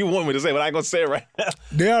 Look at you. You want me to say, but I ain't going to say it right now.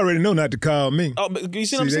 They already know not to call me. Oh, but you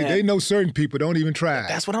see what I'm saying? They know certain people don't even try.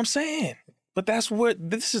 That's what I'm saying. But that's what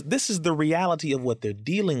this is the reality of what they're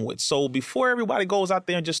dealing with. So before everybody goes out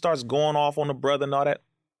there and just starts going off on the brother and all that,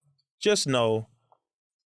 just know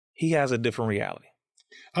he has a different reality.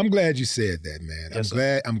 I'm glad you said that, man. Yes,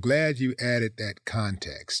 I'm glad you added that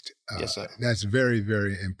context. Yes, sir. That's very,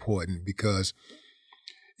 very important because,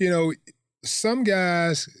 you know, some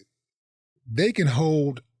guys, they can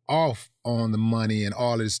hold off on the money and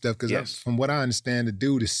all of this stuff because from what I understand, the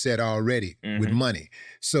dude is set already with money.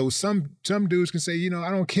 So some dudes can say, you know,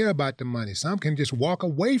 I don't care about the money. Some can just walk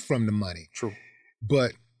away from the money. True.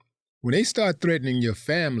 But when they start threatening your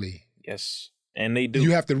family, yes, and they do,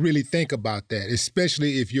 you have to really think about that,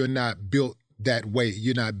 especially if you're not built that way.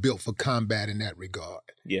 You're not built for combat in that regard.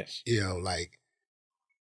 Yes. You know, like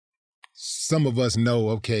some of us know,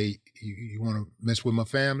 okay, you want to mess with my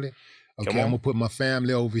family? Okay, I'm going to put my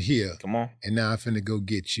family over here. Come on. And now I'm finna go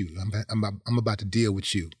get you. I'm about to deal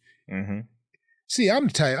with you. Mm-hmm. See, I'm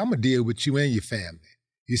the type, I'm going to deal with you and your family.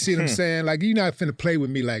 You see what I'm saying? Like, you're not finna play with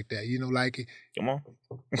me like that. You know, like, come on.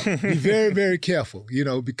 Be very, very careful, you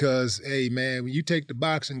know, because, hey, man, when you take the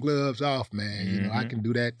boxing gloves off, man, you know, I can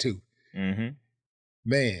do that too. Mm-hmm.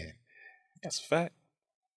 Man. That's a fact.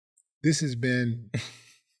 This has been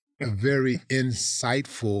a very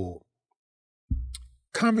insightful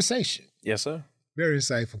conversation. Yes, sir. Very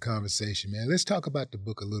insightful conversation, man. Let's talk about the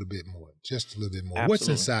book a little bit more, just a little bit more. Absolutely. What's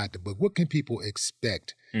inside the book? What can people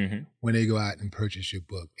expect when they go out and purchase your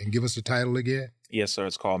book? And give us the title again. Yes, sir.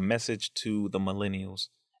 It's called Message to the Millennials.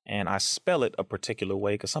 And I spell it a particular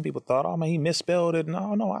way because some people thought, oh, man, he misspelled it.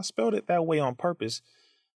 No, I spelled it that way on purpose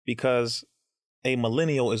because a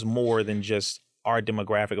millennial is more than just our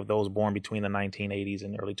demographic of those born between the 1980s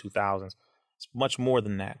and the early 2000s. It's much more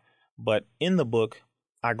than that. But in the book,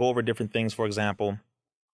 I go over different things. For example,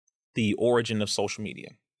 the origin of social media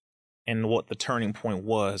and what the turning point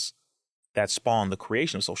was that spawned the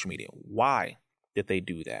creation of social media. Why did they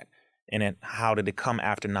do that? And then how did it come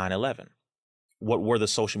after 9/11? What were the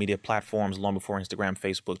social media platforms long before Instagram,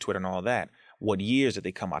 Facebook, Twitter, and all that? What years did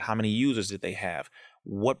they come out? How many users did they have?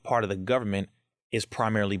 What part of the government is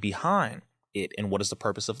primarily behind it? And what is the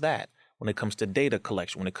purpose of that? When it comes to data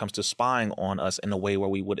collection, when it comes to spying on us in a way where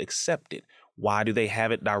we would accept it, why do they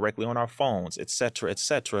have it directly on our phones, et cetera,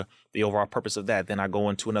 the overall purpose of that. Then I go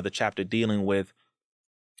into another chapter dealing with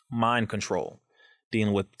mind control,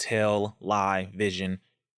 dealing with tell, lie, vision,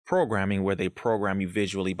 programming, where they program you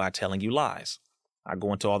visually by telling you lies. I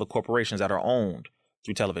go into all the corporations that are owned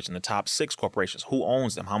through television, the top 6 corporations, who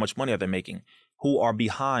owns them, how much money are they making, who are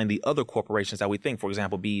behind the other corporations that we think, for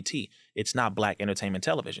example, BET. It's not Black entertainment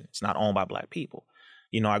television. It's not owned by Black people.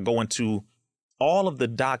 You know, I go into all of the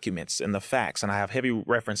documents and the facts, and I have heavy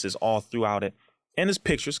references all throughout it. And there's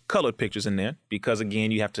pictures, colored pictures in there, because again,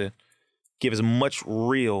 you have to give as much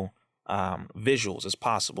real visuals as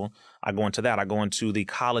possible. I go into that. I go into the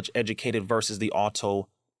college educated versus the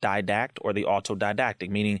autodidact or the autodidactic,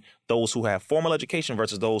 meaning those who have formal education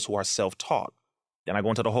versus those who are self-taught. Then I go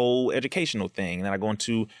into the whole educational thing. And then I go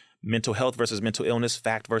into mental health versus mental illness,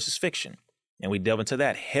 fact versus fiction. And we delve into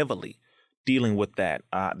that heavily, dealing with that.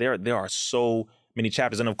 There are so many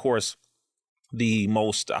chapters. And of course, the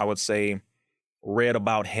most, I would say, read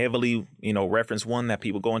about heavily, reference one that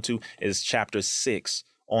people go into is chapter 6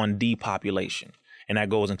 on depopulation. And that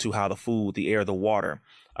goes into how the food, the air, the water,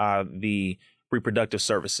 the reproductive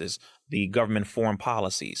services, the government foreign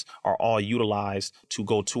policies are all utilized to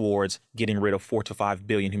go towards getting rid of 4 to 5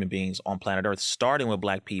 billion human beings on planet Earth, starting with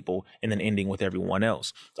Black people and then ending with everyone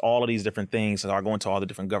else. All of these different things. So I go into all the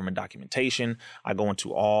different government documentation. I go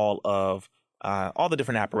into all the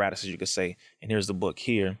different apparatuses, you could say. And here's the book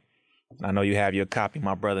here. I know you have your copy,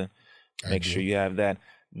 my brother. Make sure you have that.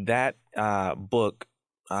 That book,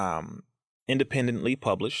 independently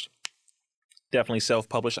published, definitely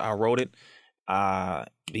self-published. I wrote it.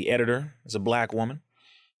 The editor is a Black woman.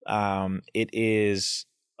 It is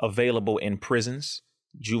available in prisons,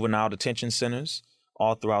 juvenile detention centers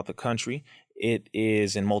all throughout the country. It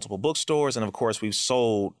is in multiple bookstores. And of course, we've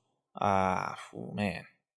sold, I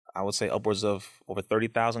would say upwards of over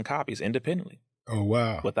 30,000 copies independently. Oh,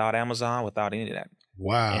 wow. Without Amazon, without any of that.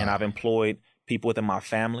 Wow. And I've employed people within my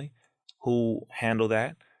family who handle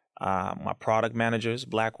that. My product manager is a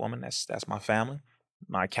Black woman. That's my family.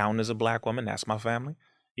 My accountant is a Black woman. That's my family.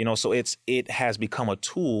 So it has become a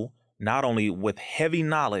tool, not only with heavy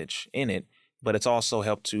knowledge in it, but it's also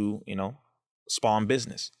helped to, spawn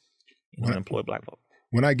business, and employ Black folk.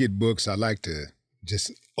 When I get books, I like to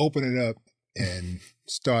just open it up and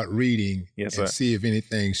start reading and see if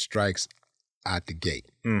anything strikes out the gate.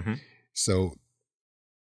 Mm-hmm. So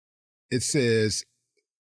it says,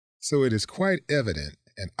 so it is quite evident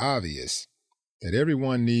and obvious that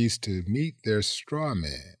everyone needs to meet their straw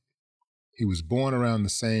man. He was born around the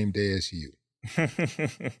same day as you.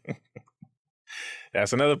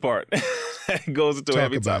 That's another part. That goes into a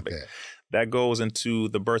heavy topic. That goes into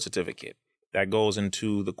the birth certificate. That goes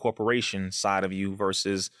into the corporation side of you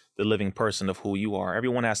versus the living person of who you are.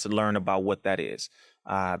 Everyone has to learn about what that is.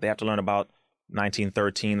 They have to learn about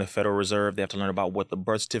 1913, the Federal Reserve. They have to learn about what the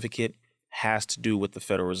birth certificate has to do with the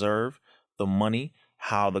Federal Reserve, the money,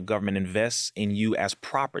 how the government invests in you as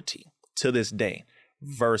property to this day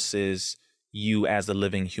versus you as a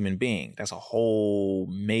living human being. That's a whole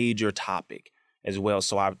major topic as well.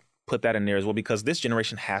 So I put that in there as well because this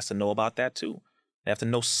generation has to know about that too. They have to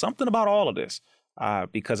know something about all of this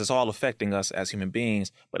because it's all affecting us as human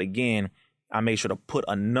beings. But again, I made sure to put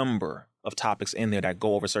a number of topics in there that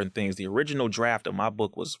go over certain things. The original draft of my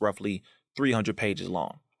book was roughly 300 pages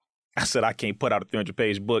long. I said, I can't put out a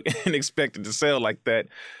 300-page book and expect it to sell like that.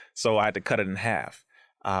 So I had to cut it in half.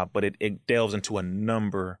 But it delves into a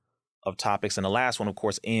number of topics. And the last one, of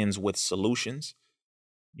course, ends with solutions,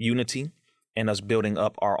 unity, and us building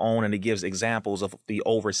up our own. And it gives examples of the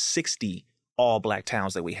over 60 all-Black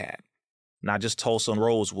towns that we had. Not just Tulsa and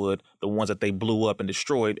Rosewood, the ones that they blew up and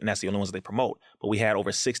destroyed, and that's the only ones that they promote. But we had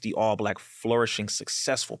over 60 all-Black, flourishing,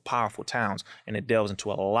 successful, powerful towns, and it delves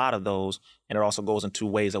into a lot of those, and it also goes into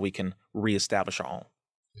ways that we can reestablish our own.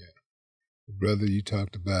 Yeah. Brother, you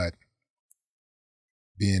talked about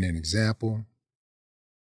being an example.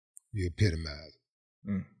 You epitomize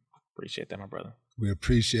it. Appreciate that, my brother. We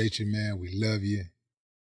appreciate you, man. We love you.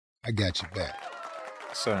 I got you back.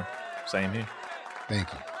 Sir, same here.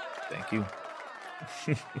 Thank you. Thank you.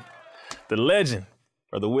 The legend,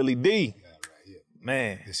 Brother Willie D. Right here.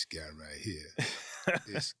 Man. This guy right here.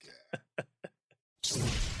 This guy.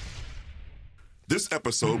 This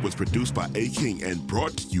episode was produced by A. King and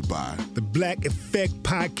brought to you by the Black Effect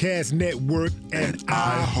Podcast Network and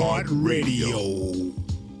iHeartRadio.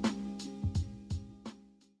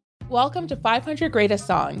 Welcome to 500 Greatest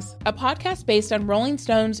Songs, a podcast based on Rolling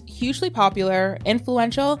Stone's hugely popular,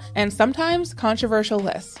 influential, and sometimes controversial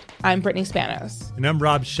list. I'm Brittany Spanos. And I'm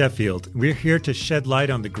Rob Sheffield. We're here to shed light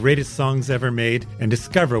on the greatest songs ever made and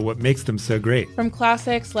discover what makes them so great. From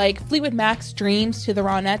classics like Fleetwood Mac's Dreams to the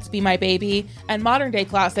Ronettes' Be My Baby, and modern-day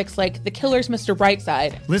classics like The Killer's Mr.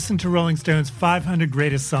 Brightside. Listen to Rolling Stone's 500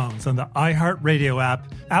 Greatest Songs on the iHeartRadio app,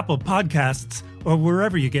 Apple Podcasts, or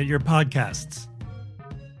wherever you get your podcasts.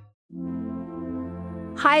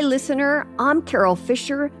 Hi, listener. I'm Carol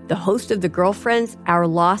Fisher, the host of The Girlfriends, Our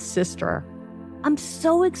Lost Sister. I'm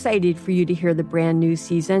so excited for you to hear the brand new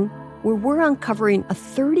season where we're uncovering a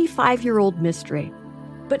 35-year-old mystery.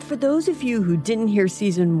 But for those of you who didn't hear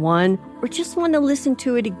season 1 or just want to listen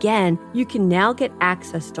to it again, you can now get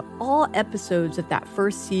access to all episodes of that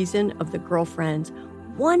first season of The Girlfriends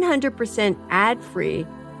 100% ad-free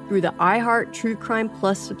through the iHeart True Crime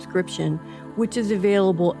Plus subscription, which is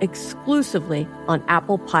available exclusively on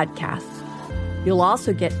Apple Podcasts. You'll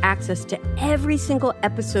also get access to every single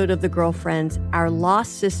episode of The Girlfriends, Our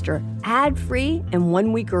Lost Sister, ad-free and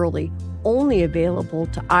 1 week early, only available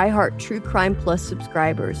to iHeart True Crime Plus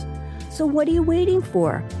subscribers. So what are you waiting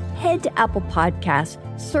for? Head to Apple Podcasts,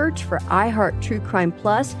 search for iHeart True Crime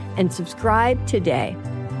Plus, and subscribe today.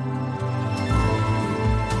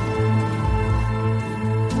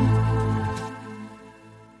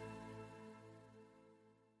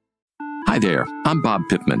 Hi there, I'm Bob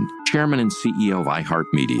Pittman, Chairman and CEO of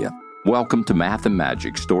iHeartMedia. Welcome to Math and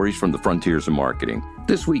Magic, Stories from the Frontiers of Marketing.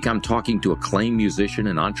 This week I'm talking to acclaimed musician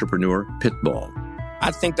and entrepreneur, Pitbull.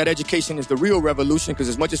 I think that education is the real revolution because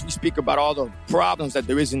as much as we speak about all the problems that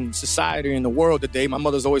there is in society and the world today, my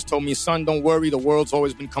mother's always told me, son, don't worry, the world's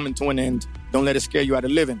always been coming to an end. Don't let it scare you out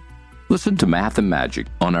of living. Listen to Math and Magic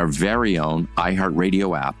on our very own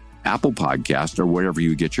iHeartRadio app, Apple Podcast, or wherever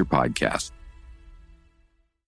you get your podcasts.